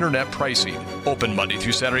quality at internet pricing. Open Monday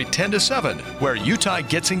through Saturday 10 to 7, where Utah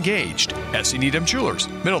gets engaged. S.E. Needham Jewelers,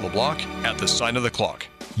 middle of the block at the sign of the clock.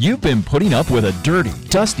 You've been putting up with a dirty,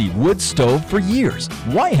 dusty wood stove for years.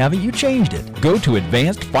 Why haven't you changed it? Go to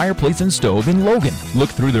Advanced Fireplace and Stove in Logan. Look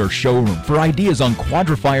through their showroom for ideas on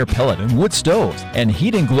Quadra-Fire pellet and wood stoves and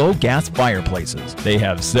Heat and Glow gas fireplaces. They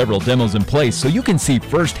have several demos in place so you can see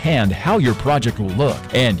firsthand how your project will look.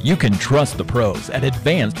 And you can trust the pros at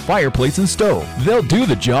Advanced Fireplace and Stove. They'll do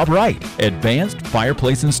the job right. Advanced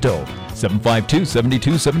Fireplace and Stove,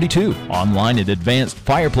 752-7272. Online at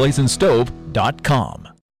advancedfireplaceandstove.com.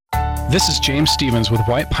 This is James Stevens with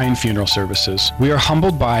White Pine Funeral Services. We are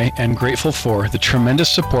humbled by and grateful for the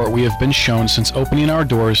tremendous support we have been shown since opening our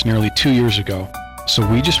doors nearly 2 years ago. So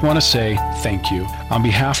we just want to say thank you. On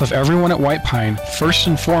behalf of everyone at White Pine, first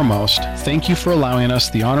and foremost, thank you for allowing us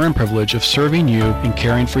the honor and privilege of serving you and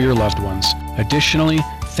caring for your loved ones. Additionally,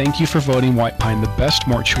 thank you for voting White Pine the best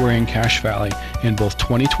mortuary in Cache Valley in both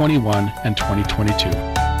 2021 and 2022.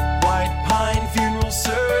 White Pine Funeral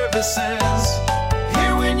Services.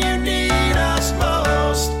 When you need us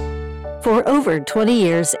most. For over 20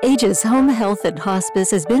 years, Aggies Home Health and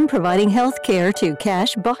Hospice has been providing health care to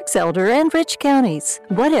Cache, Box Elder, and Rich counties.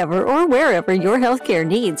 Whatever or wherever your health care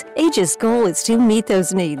needs, Aggies' goal is to meet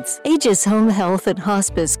those needs. Aggies Home Health and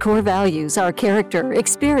Hospice core values are character,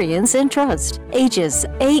 experience, and trust. Aggies,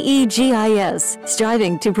 AEGIS,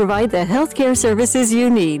 striving to provide the health care services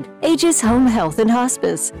you need. Aggies Home Health and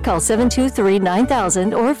Hospice. Call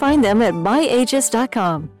 723-9000 or find them at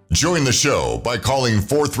myagis.com. Join the show by calling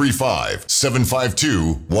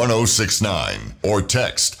 435-752-1069 or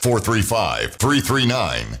text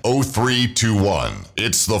 435-339-0321.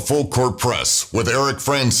 It's the Full Court Press with Eric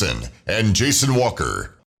Franson and Jason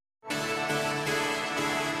Walker.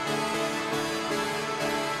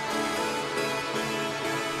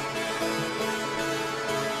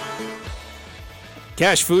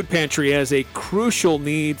 Cache Food Pantry has a crucial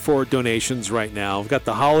need for donations right now. We've got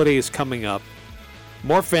the holidays coming up.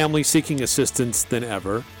 More families seeking assistance than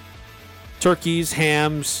ever. Turkeys,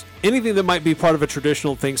 hams, anything that might be part of a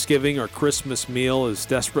traditional Thanksgiving or Christmas meal is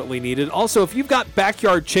desperately needed. Also, if you've got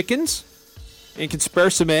backyard chickens and can spare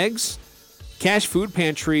some eggs, Cache Food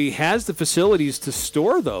Pantry has the facilities to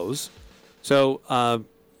store those. So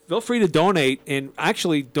feel free to donate. And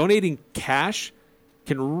actually, donating cash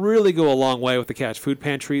can really go a long way with the Cache Food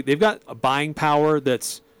Pantry. They've got a buying power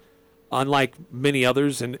that's unlike many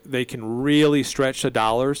others, and they can really stretch a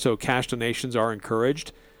dollar, so cash donations are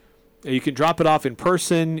encouraged. You can drop it off in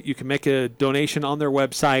person, you can make a donation on their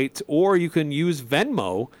website, or you can use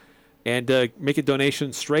Venmo and make a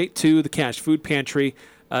donation straight to the Cache Food Pantry.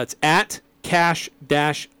 It's at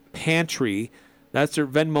Cache-Pantry. That's their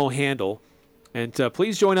Venmo handle. And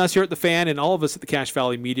please join us here at The Fan and all of us at the Cache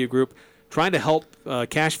Valley Media Group trying to help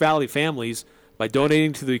Cache Valley families by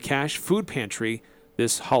donating to the Cache Food Pantry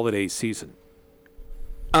this holiday season.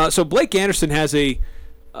 So Blake Anderson has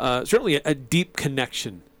certainly a deep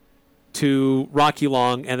connection to Rocky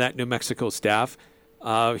Long and that New Mexico staff.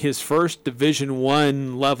 His first Division I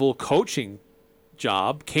level coaching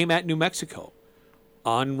job came at New Mexico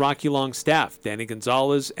on Rocky Long's staff. Danny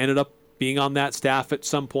Gonzalez ended up being on that staff at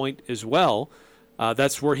some point as well.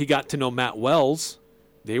 That's where he got to know Matt Wells.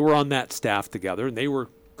 They were on that staff together, and they were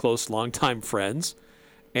close, longtime friends.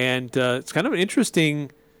 And it's kind of an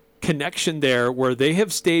interesting connection there where they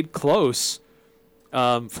have stayed close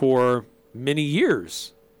for many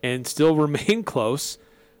years and still remain close.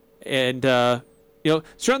 And,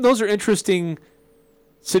 certainly those are interesting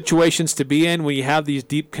situations to be in when you have these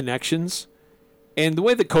deep connections. And the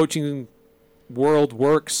way the coaching world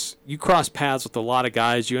works, you cross paths with a lot of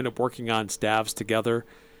guys. You end up working on staffs together,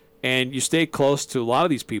 and you stay close to a lot of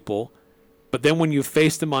these people. But then when you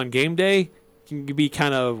face them on game day, it can be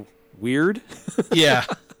kind of weird. Yeah.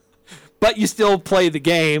 But you still play the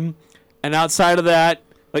game. And outside of that,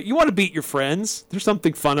 you want to beat your friends. There's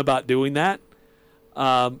something fun about doing that.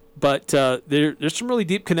 But there's some really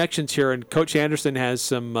deep connections here, and Coach Anderson has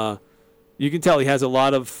some you can tell he has a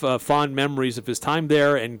lot of fond memories of his time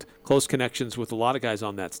there and close connections with a lot of guys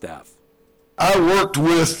on that staff. I worked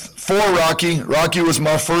for Rocky. Rocky was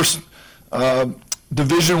my first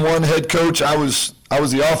Division I head coach. I was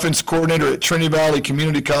the offense coordinator at Trinity Valley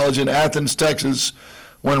Community College in Athens, Texas,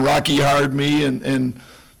 when Rocky hired me, and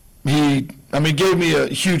he gave me a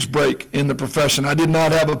huge break in the profession. I did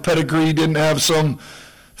not have a pedigree, didn't have some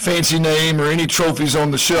fancy name or any trophies on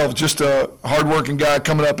the shelf, just a hardworking guy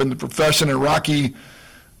coming up in the profession, and Rocky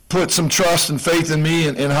put some trust and faith in me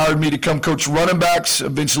and hired me to come coach running backs,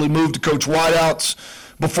 eventually moved to coach wideouts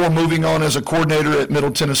before moving on as a coordinator at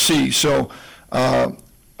Middle Tennessee. So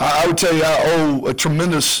I would tell you I owe a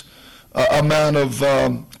tremendous amount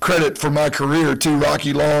of credit for my career to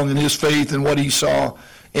Rocky Long and his faith and what he saw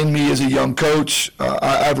in me as a young coach.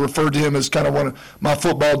 I've referred to him as kind of one of my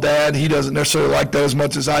football dad. He doesn't necessarily like that as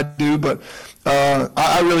much as I do, but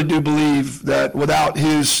I really do believe that without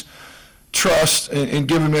his trust and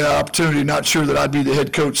giving me the opportunity, not sure that I'd be the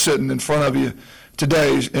head coach sitting in front of you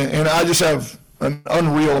today. And I just have an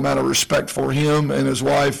unreal amount of respect for him and his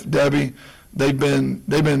wife, Debbie. They've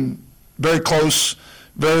been very close,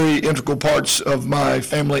 very integral parts of my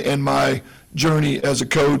family and my journey as a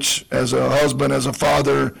coach, as a husband, as a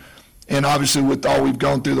father, and obviously with all we've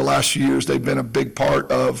gone through the last few years, they've been a big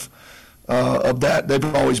part of that.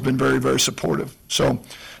 They've always been very, very supportive. So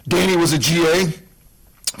Danny was a GA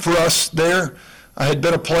for us there. I had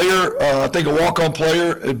been a player, I think a walk-on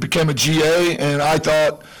player. It became a GA, and I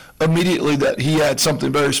thought immediately that he had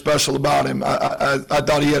something very special about him. I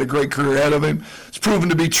thought he had a great career ahead of him. It's proven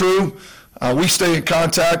to be true. We stay in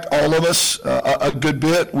contact, all of us, a good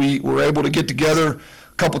bit. We were able to get together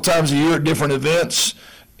a couple times a year at different events,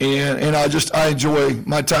 and I enjoy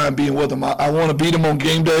my time being with him. I want to beat him on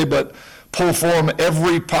game day, but pull for him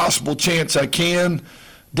every possible chance I can.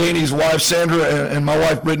 Danny's wife, Sandra, and my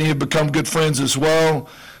wife, Brittany, have become good friends as well.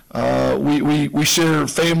 We share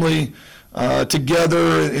family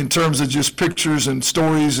together in terms of just pictures and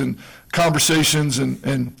stories and conversations,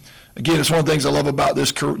 and again, it's one of the things I love about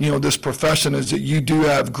this profession is that you do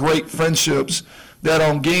have great friendships that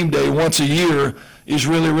on game day once a year is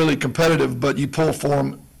really, really competitive, but you pull for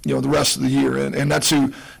them, the rest of the year. And that's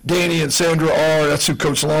who Danny and Sandra are. That's who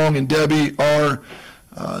Coach Long and Debbie are.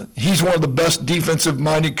 He's one of the best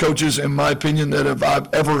defensive-minded coaches, in my opinion, that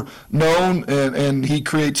I've ever known, and he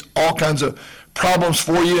creates all kinds of problems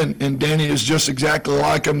for you, and Danny is just exactly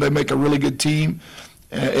like him. They make a really good team.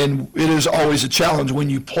 And it is always a challenge when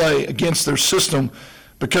you play against their system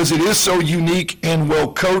because it is so unique and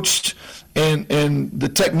well coached, and the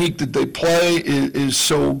technique that they play is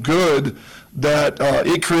so good that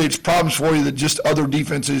it creates problems for you that just other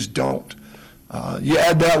defenses don't. You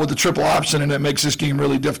add that with the triple option, and it makes this game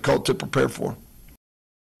really difficult to prepare for.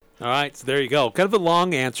 All right, so there you go. Kind of a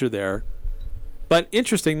long answer there, but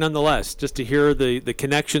interesting nonetheless, just to hear the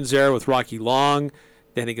connections there with Rocky Long.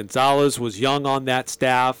 Danny Gonzalez was young on that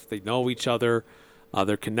staff. They know each other.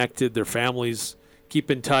 They're connected. Their families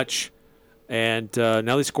keep in touch. And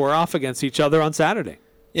now they square off against each other on Saturday.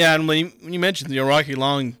 Yeah, and when you mentioned Rocky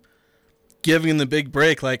Long giving him the big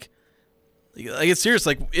break, like it's serious.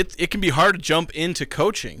 Like it can be hard to jump into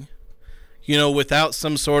coaching, without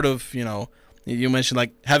some sort of, you mentioned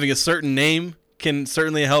like having a certain name can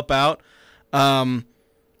certainly help out,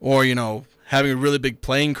 or having a really big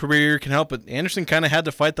playing career can help, but Anderson kind of had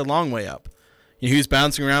to fight the long way up. He was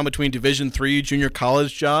bouncing around between Division III junior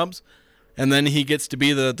college jobs, and then he gets to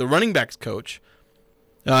be the running backs coach.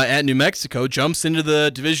 at New Mexico, jumps into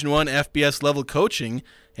the Division I FBS level coaching,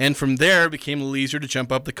 and from there it became a little easier to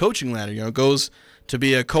jump up the coaching ladder. Goes to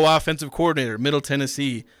be a co-offensive coordinator at Middle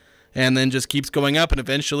Tennessee, and then just keeps going up, and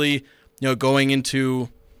eventually, going into,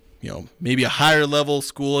 maybe a higher level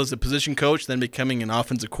school as a position coach, then becoming an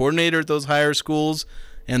offensive coordinator at those higher schools,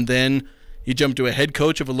 and then he jumped to a head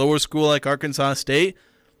coach of a lower school like Arkansas State.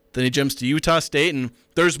 Then he jumps to Utah State, and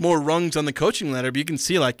there's more rungs on the coaching ladder, but you can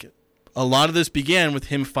see a lot of this began with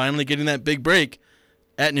him finally getting that big break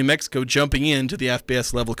at New Mexico, jumping into the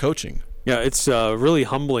FBS level coaching. Yeah, it's really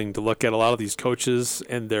humbling to look at a lot of these coaches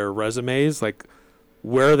and their resumes, like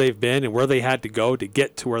where they've been and where they had to go to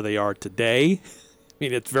get to where they are today. I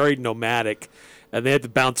mean, it's very nomadic, and they had to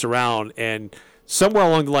bounce around, and somewhere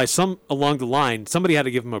along the line, somebody had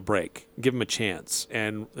to give him a break, give him a chance,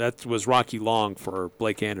 and that was Rocky Long for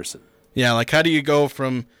Blake Anderson. Yeah, how do you go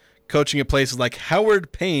from coaching at places like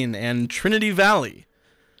Howard Payne and Trinity Valley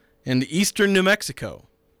and eastern New Mexico?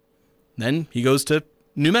 Then he goes to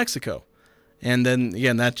New Mexico, and then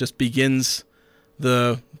again that just begins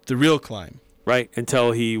the real climb. Right,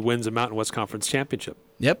 until he wins a Mountain West Conference championship.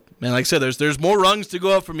 Yep, and like I said, there's more rungs to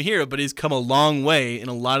go up from here, but he's come a long way, and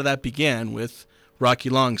a lot of that began with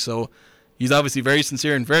Rocky Long. So he's obviously very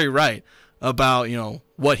sincere and very right about,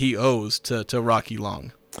 what he owes to Rocky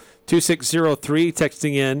Long. 2603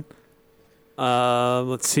 texting in,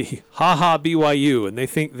 let's see, haha BYU, and they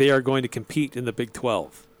think they are going to compete in the Big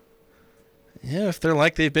 12. Yeah, if they're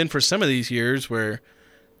like they've been for some of these years where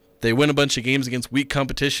they win a bunch of games against weak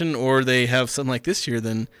competition, or they have something like this year,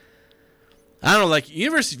 then I don't know,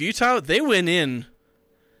 University of Utah, they went in,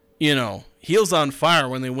 heels on fire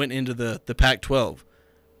when they went into the Pac-12.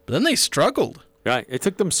 But then they struggled. Right. It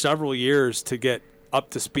took them several years to get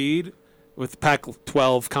up to speed with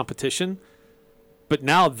Pac-12 competition. But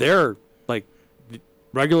now they're,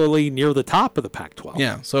 regularly near the top of the Pac-12.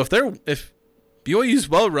 Yeah. So if BYU's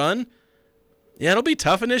well run, yeah, it'll be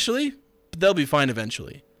tough initially, but they'll be fine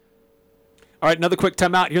eventually. All right, another quick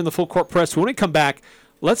timeout here in the Full Court Press. When we come back,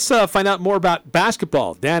 let's find out more about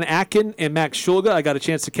basketball. Dan Akin and Max Shulga, I got a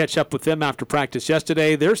chance to catch up with them after practice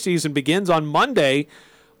yesterday. Their season begins on Monday.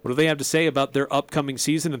 What do they have to say about their upcoming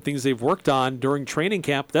season and things they've worked on during training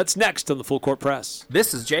camp? That's next on the Full Court Press.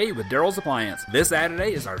 This is Jay with Daryl's Appliance. This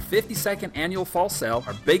Saturday is our 52nd annual fall sale,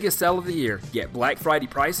 our biggest sale of the year. Get Black Friday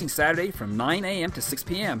pricing Saturday from 9 a.m. to 6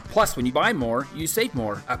 p.m. Plus, when you buy more, you save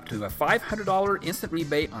more, up to a $500 instant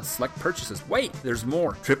rebate on select purchases. Wait, there's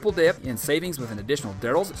more. Triple dip in savings with an additional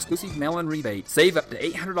Daryl's exclusive mail-in rebate. Save up to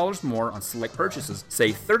 $800 more on select purchases.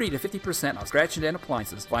 Save 30 to 50% on scratch and dent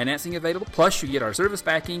appliances. Financing available. Plus, you get our service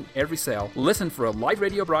backing every sale. Listen for a live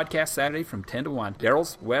radio broadcast Saturday from 10 to 1.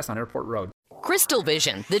 Daryl's West on Airport Road. Crystal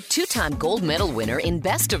Vision, the two-time gold medal winner in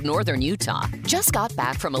Best of Northern Utah, just got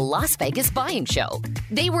back from a Las Vegas buying show.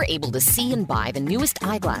 They were able to see and buy the newest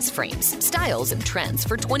eyeglass frames, styles, and trends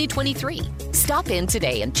for 2023. Stop in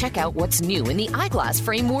today and check out what's new in the eyeglass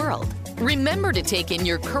frame world. Remember to take in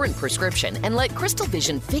your current prescription and let Crystal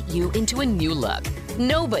Vision fit you into a new look.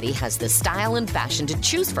 Nobody has the style and fashion to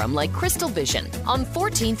choose from like Crystal Vision on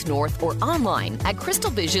 14th North or online at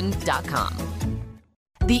crystalvision.com.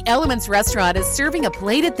 The Elements Restaurant is serving a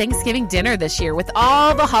plated Thanksgiving dinner this year with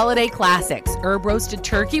all the holiday classics. Herb roasted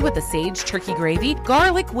turkey with a sage turkey gravy,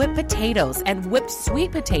 garlic whipped potatoes and whipped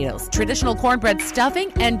sweet potatoes, traditional cornbread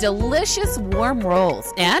stuffing, and delicious warm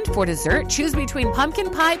rolls. And for dessert, choose between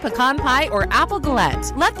pumpkin pie, pecan pie, or apple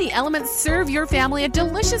galette. Let the Elements serve your family a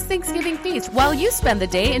delicious Thanksgiving feast while you spend the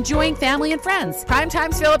day enjoying family and friends. Prime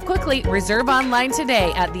times fill up quickly. Reserve online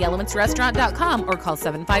today at theelementsrestaurant.com or call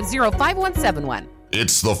 750-5171.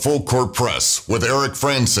 It's the Full Court Press with Eric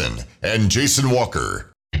Franson and Jason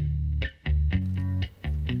Walker.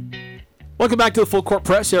 Welcome back to the Full Court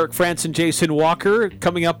Press. Eric Franson, Jason Walker.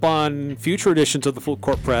 Coming up on future editions of the Full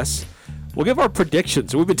Court Press, we'll give our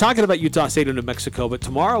predictions. We've been talking about Utah State and New Mexico, but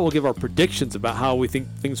tomorrow we'll give our predictions about how we think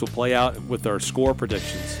things will play out with our score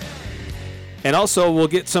predictions. And also we'll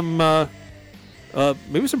get some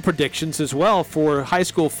maybe some predictions as well for high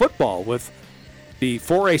school football with the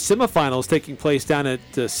 4A semifinals taking place down at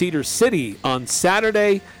Cedar City on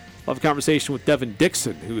Saturday. We'll have a conversation with Devin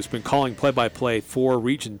Dixon, who has been calling play-by-play for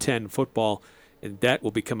Region 10 football, and that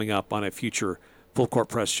will be coming up on a future Full Court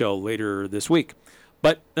Press show later this week.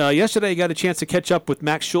 But yesterday I got a chance to catch up with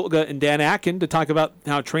Max Shulga and Dan Akin to talk about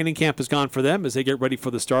how training camp has gone for them as they get ready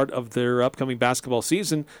for the start of their upcoming basketball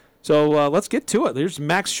season. So let's get to it. There's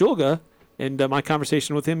Max Shulga and my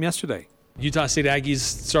conversation with him yesterday. Utah State Aggies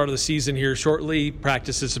start of the season here shortly.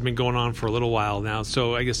 Practices have been going on for a little while now.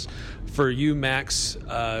 So I guess for you, Max,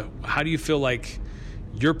 how do you feel like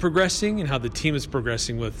you're progressing and how the team is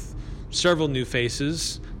progressing with several new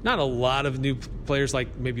faces, not a lot of new players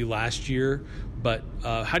like maybe last year, but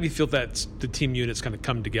how do you feel that the team unit's kind of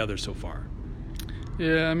come together so far?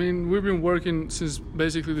 Yeah, I mean, we've been working since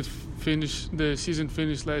basically the season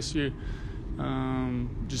finished last year,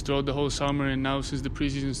 just throughout the whole summer, and now since the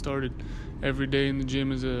preseason started, every day in the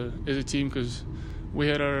gym as a team, because we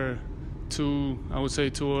had two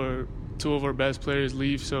of our best players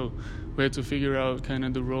leave, so we had to figure out kind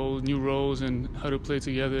of new roles and how to play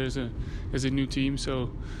together as a new team.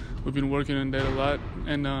 So we've been working on that a lot,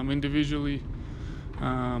 and individually,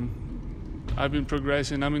 I've been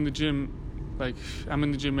progressing. I'm in the gym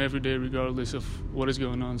every day regardless of what is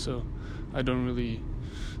going on, so I don't really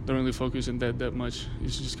focus on that much. It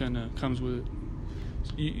just kind of comes with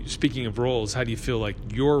it. Speaking of roles, how do you feel like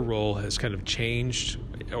your role has kind of changed,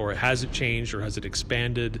 or has it changed, or has it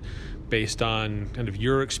expanded based on kind of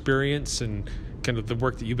your experience and kind of the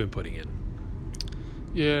work that you've been putting in?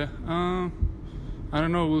 Yeah, I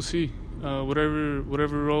don't know. We'll see. Whatever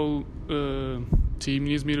role team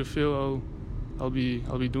needs me to fill, I'll be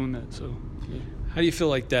doing that. So. Yeah. How do you feel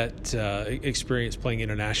like that experience playing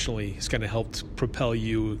internationally has kind of helped propel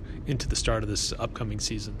you into the start of this upcoming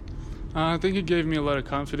season? I think it gave me a lot of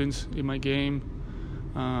confidence in my game.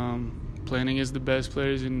 Playing against the best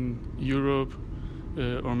players in Europe,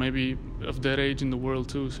 or maybe of that age in the world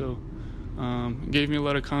too. So it gave me a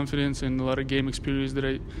lot of confidence and a lot of game experience that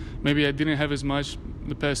I didn't have as much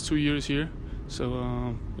the past 2 years here.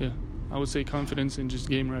 So I would say confidence and just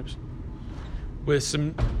game reps. With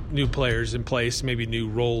some new players in place, maybe new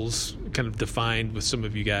roles kind of defined with some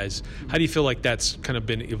of you guys, how do you feel like that's kind of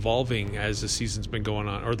been evolving as the season's been going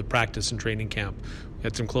on, or the practice and training camp? You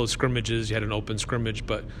had some close scrimmages, you had an open scrimmage,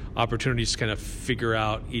 but opportunities to kind of figure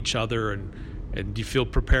out each other, and do you feel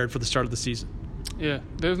prepared for the start of the season? Yeah,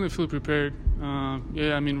 definitely feel prepared. I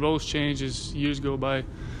mean, roles change as years go by.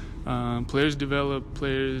 Players develop,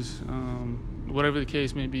 whatever the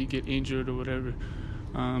case may be, get injured or whatever.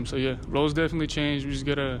 Roles definitely change. We just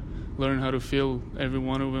gotta learn how to feel every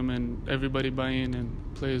one of them and everybody buy in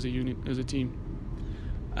and play as a unit, as a team.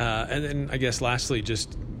 And then I guess lastly,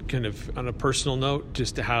 just kind of on a personal note,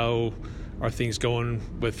 just how are things going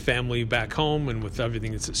with family back home and with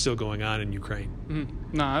everything that's still going on in Ukraine?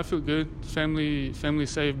 Nah, I feel good. Family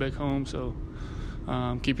safe back home, so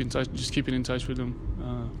keeping in touch with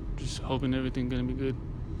them. Just hoping everything's gonna be good.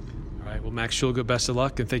 All right. Well, Max Shulga, best of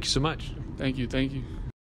luck, and thank you so much. Thank you.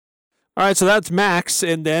 All right, so that's Max,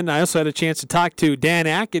 and then I also had a chance to talk to Dan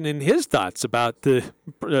Akin and his thoughts about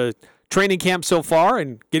the training camp so far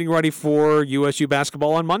and getting ready for USU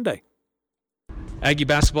basketball on Monday. Aggie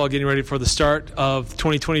basketball getting ready for the start of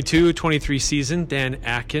 2022-23 season. Dan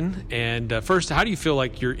Akin, and first, how do you feel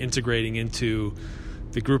like you're integrating into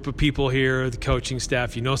the group of people here, the coaching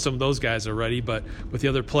staff? You know some of those guys already, but with the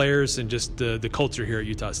other players and just the culture here at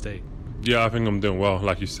Utah State. Yeah, I think I'm doing well.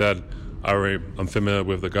 Like you said, I'm familiar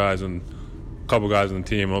with the guys and a couple guys on the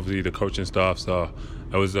team, obviously the coaching staff, so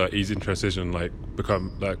it was an easy transition,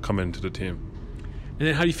 coming into the team. And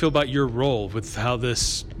then how do you feel about your role with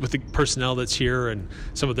with the personnel that's here and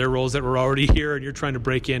some of their roles that were already here, and you're trying to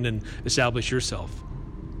break in and establish yourself?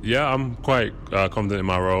 Yeah, I'm quite confident in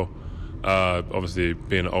my role. Obviously,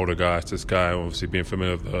 being an older guy, this guy, obviously being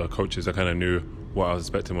familiar with the coaches, I kind of knew what I was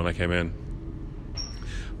expecting when I came in.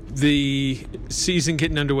 The season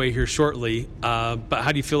getting underway here shortly, but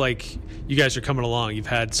how do you feel like you guys are coming along? You've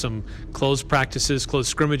had some close practices, close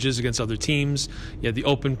scrimmages against other teams. You had the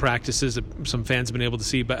open practices that some fans have been able to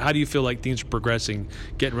see, but how do you feel like things are progressing,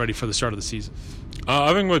 getting ready for the start of the season?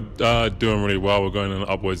 I think we're doing really well. We're going on an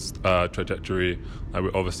upwards trajectory.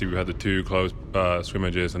 Obviously, we had the two close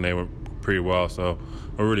scrimmages, and they went pretty well, so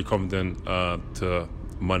we're really confident to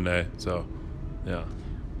Monday. So, yeah.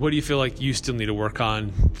 What do you feel like you still need to work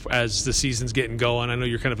on as the season's getting going? I know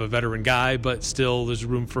you're kind of a veteran guy, but still there's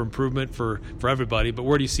room for improvement for everybody. But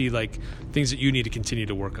where do you see like things that you need to continue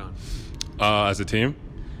to work on? As a team?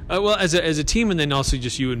 Well, as a team, and then also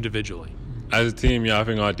just you individually. As a team, yeah, I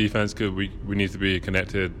think our defense we need to be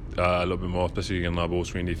connected a little bit more, especially in our ball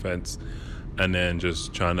screen defense. And then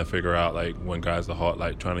just trying to figure out like when guys are hot,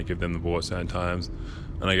 like trying to give them the ball at certain times.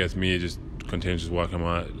 And I guess me just continue just working on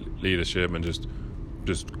my leadership and just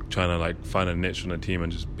trying to like find a niche on the team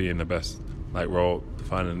and just be in the best like role,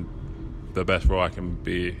 finding the best role I can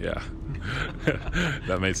be. Yeah,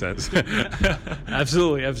 that makes sense.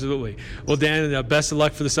 Absolutely. Well, Dan, best of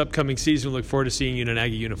luck for this upcoming season. We look forward to seeing you in an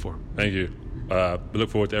Aggie uniform. Thank you. We look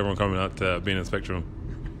forward to everyone coming out to being in the Spectrum.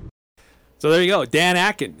 So there you go, Dan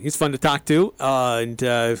Akin. He's fun to talk to, and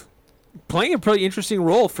playing a pretty interesting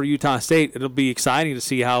role for Utah State. It'll be exciting to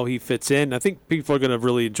see how he fits in. I think people are going to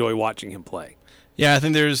really enjoy watching him play. Yeah, I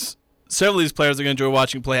think there's several of these players are going to enjoy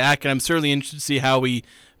watching play. Akin, I'm certainly interested to see how he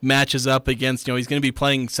matches up against, he's going to be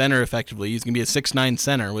playing center effectively. He's going to be a 6'9"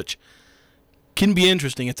 center, which can be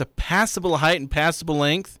interesting. It's a passable height and passable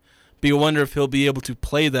length, but you wonder if he'll be able to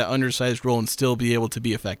play that undersized role and still be able to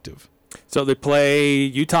be effective. So they play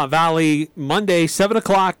Utah Valley Monday, 7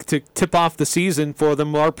 o'clock to tip off the season for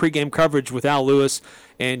them. Our pregame coverage with Al Lewis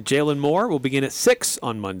and Jalen Moore will begin at 6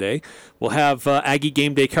 on Monday. We'll have Aggie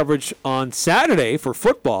game day coverage on Saturday for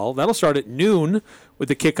football. That'll start at noon with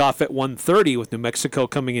the kickoff at 1:30 with New Mexico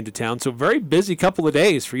coming into town. So very busy couple of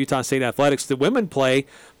days for Utah State Athletics. The women play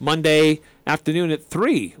Monday afternoon at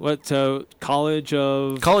 3. College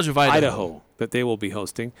of Idaho that they will be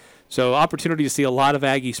hosting. So opportunity to see a lot of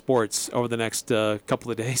Aggie sports over the next couple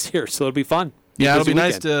of days here. So it'll be fun. Yeah, it'll be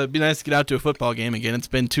nice to get out to a football game again. It's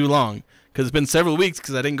been too long because it's been several weeks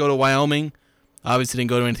because I didn't go to Wyoming. Obviously didn't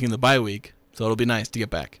go to anything in the bye week. So it'll be nice to get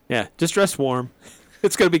back. Yeah, just dress warm.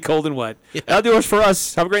 It's going to be cold and wet. Yeah. That'll do it for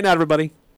us. Have a great night, everybody.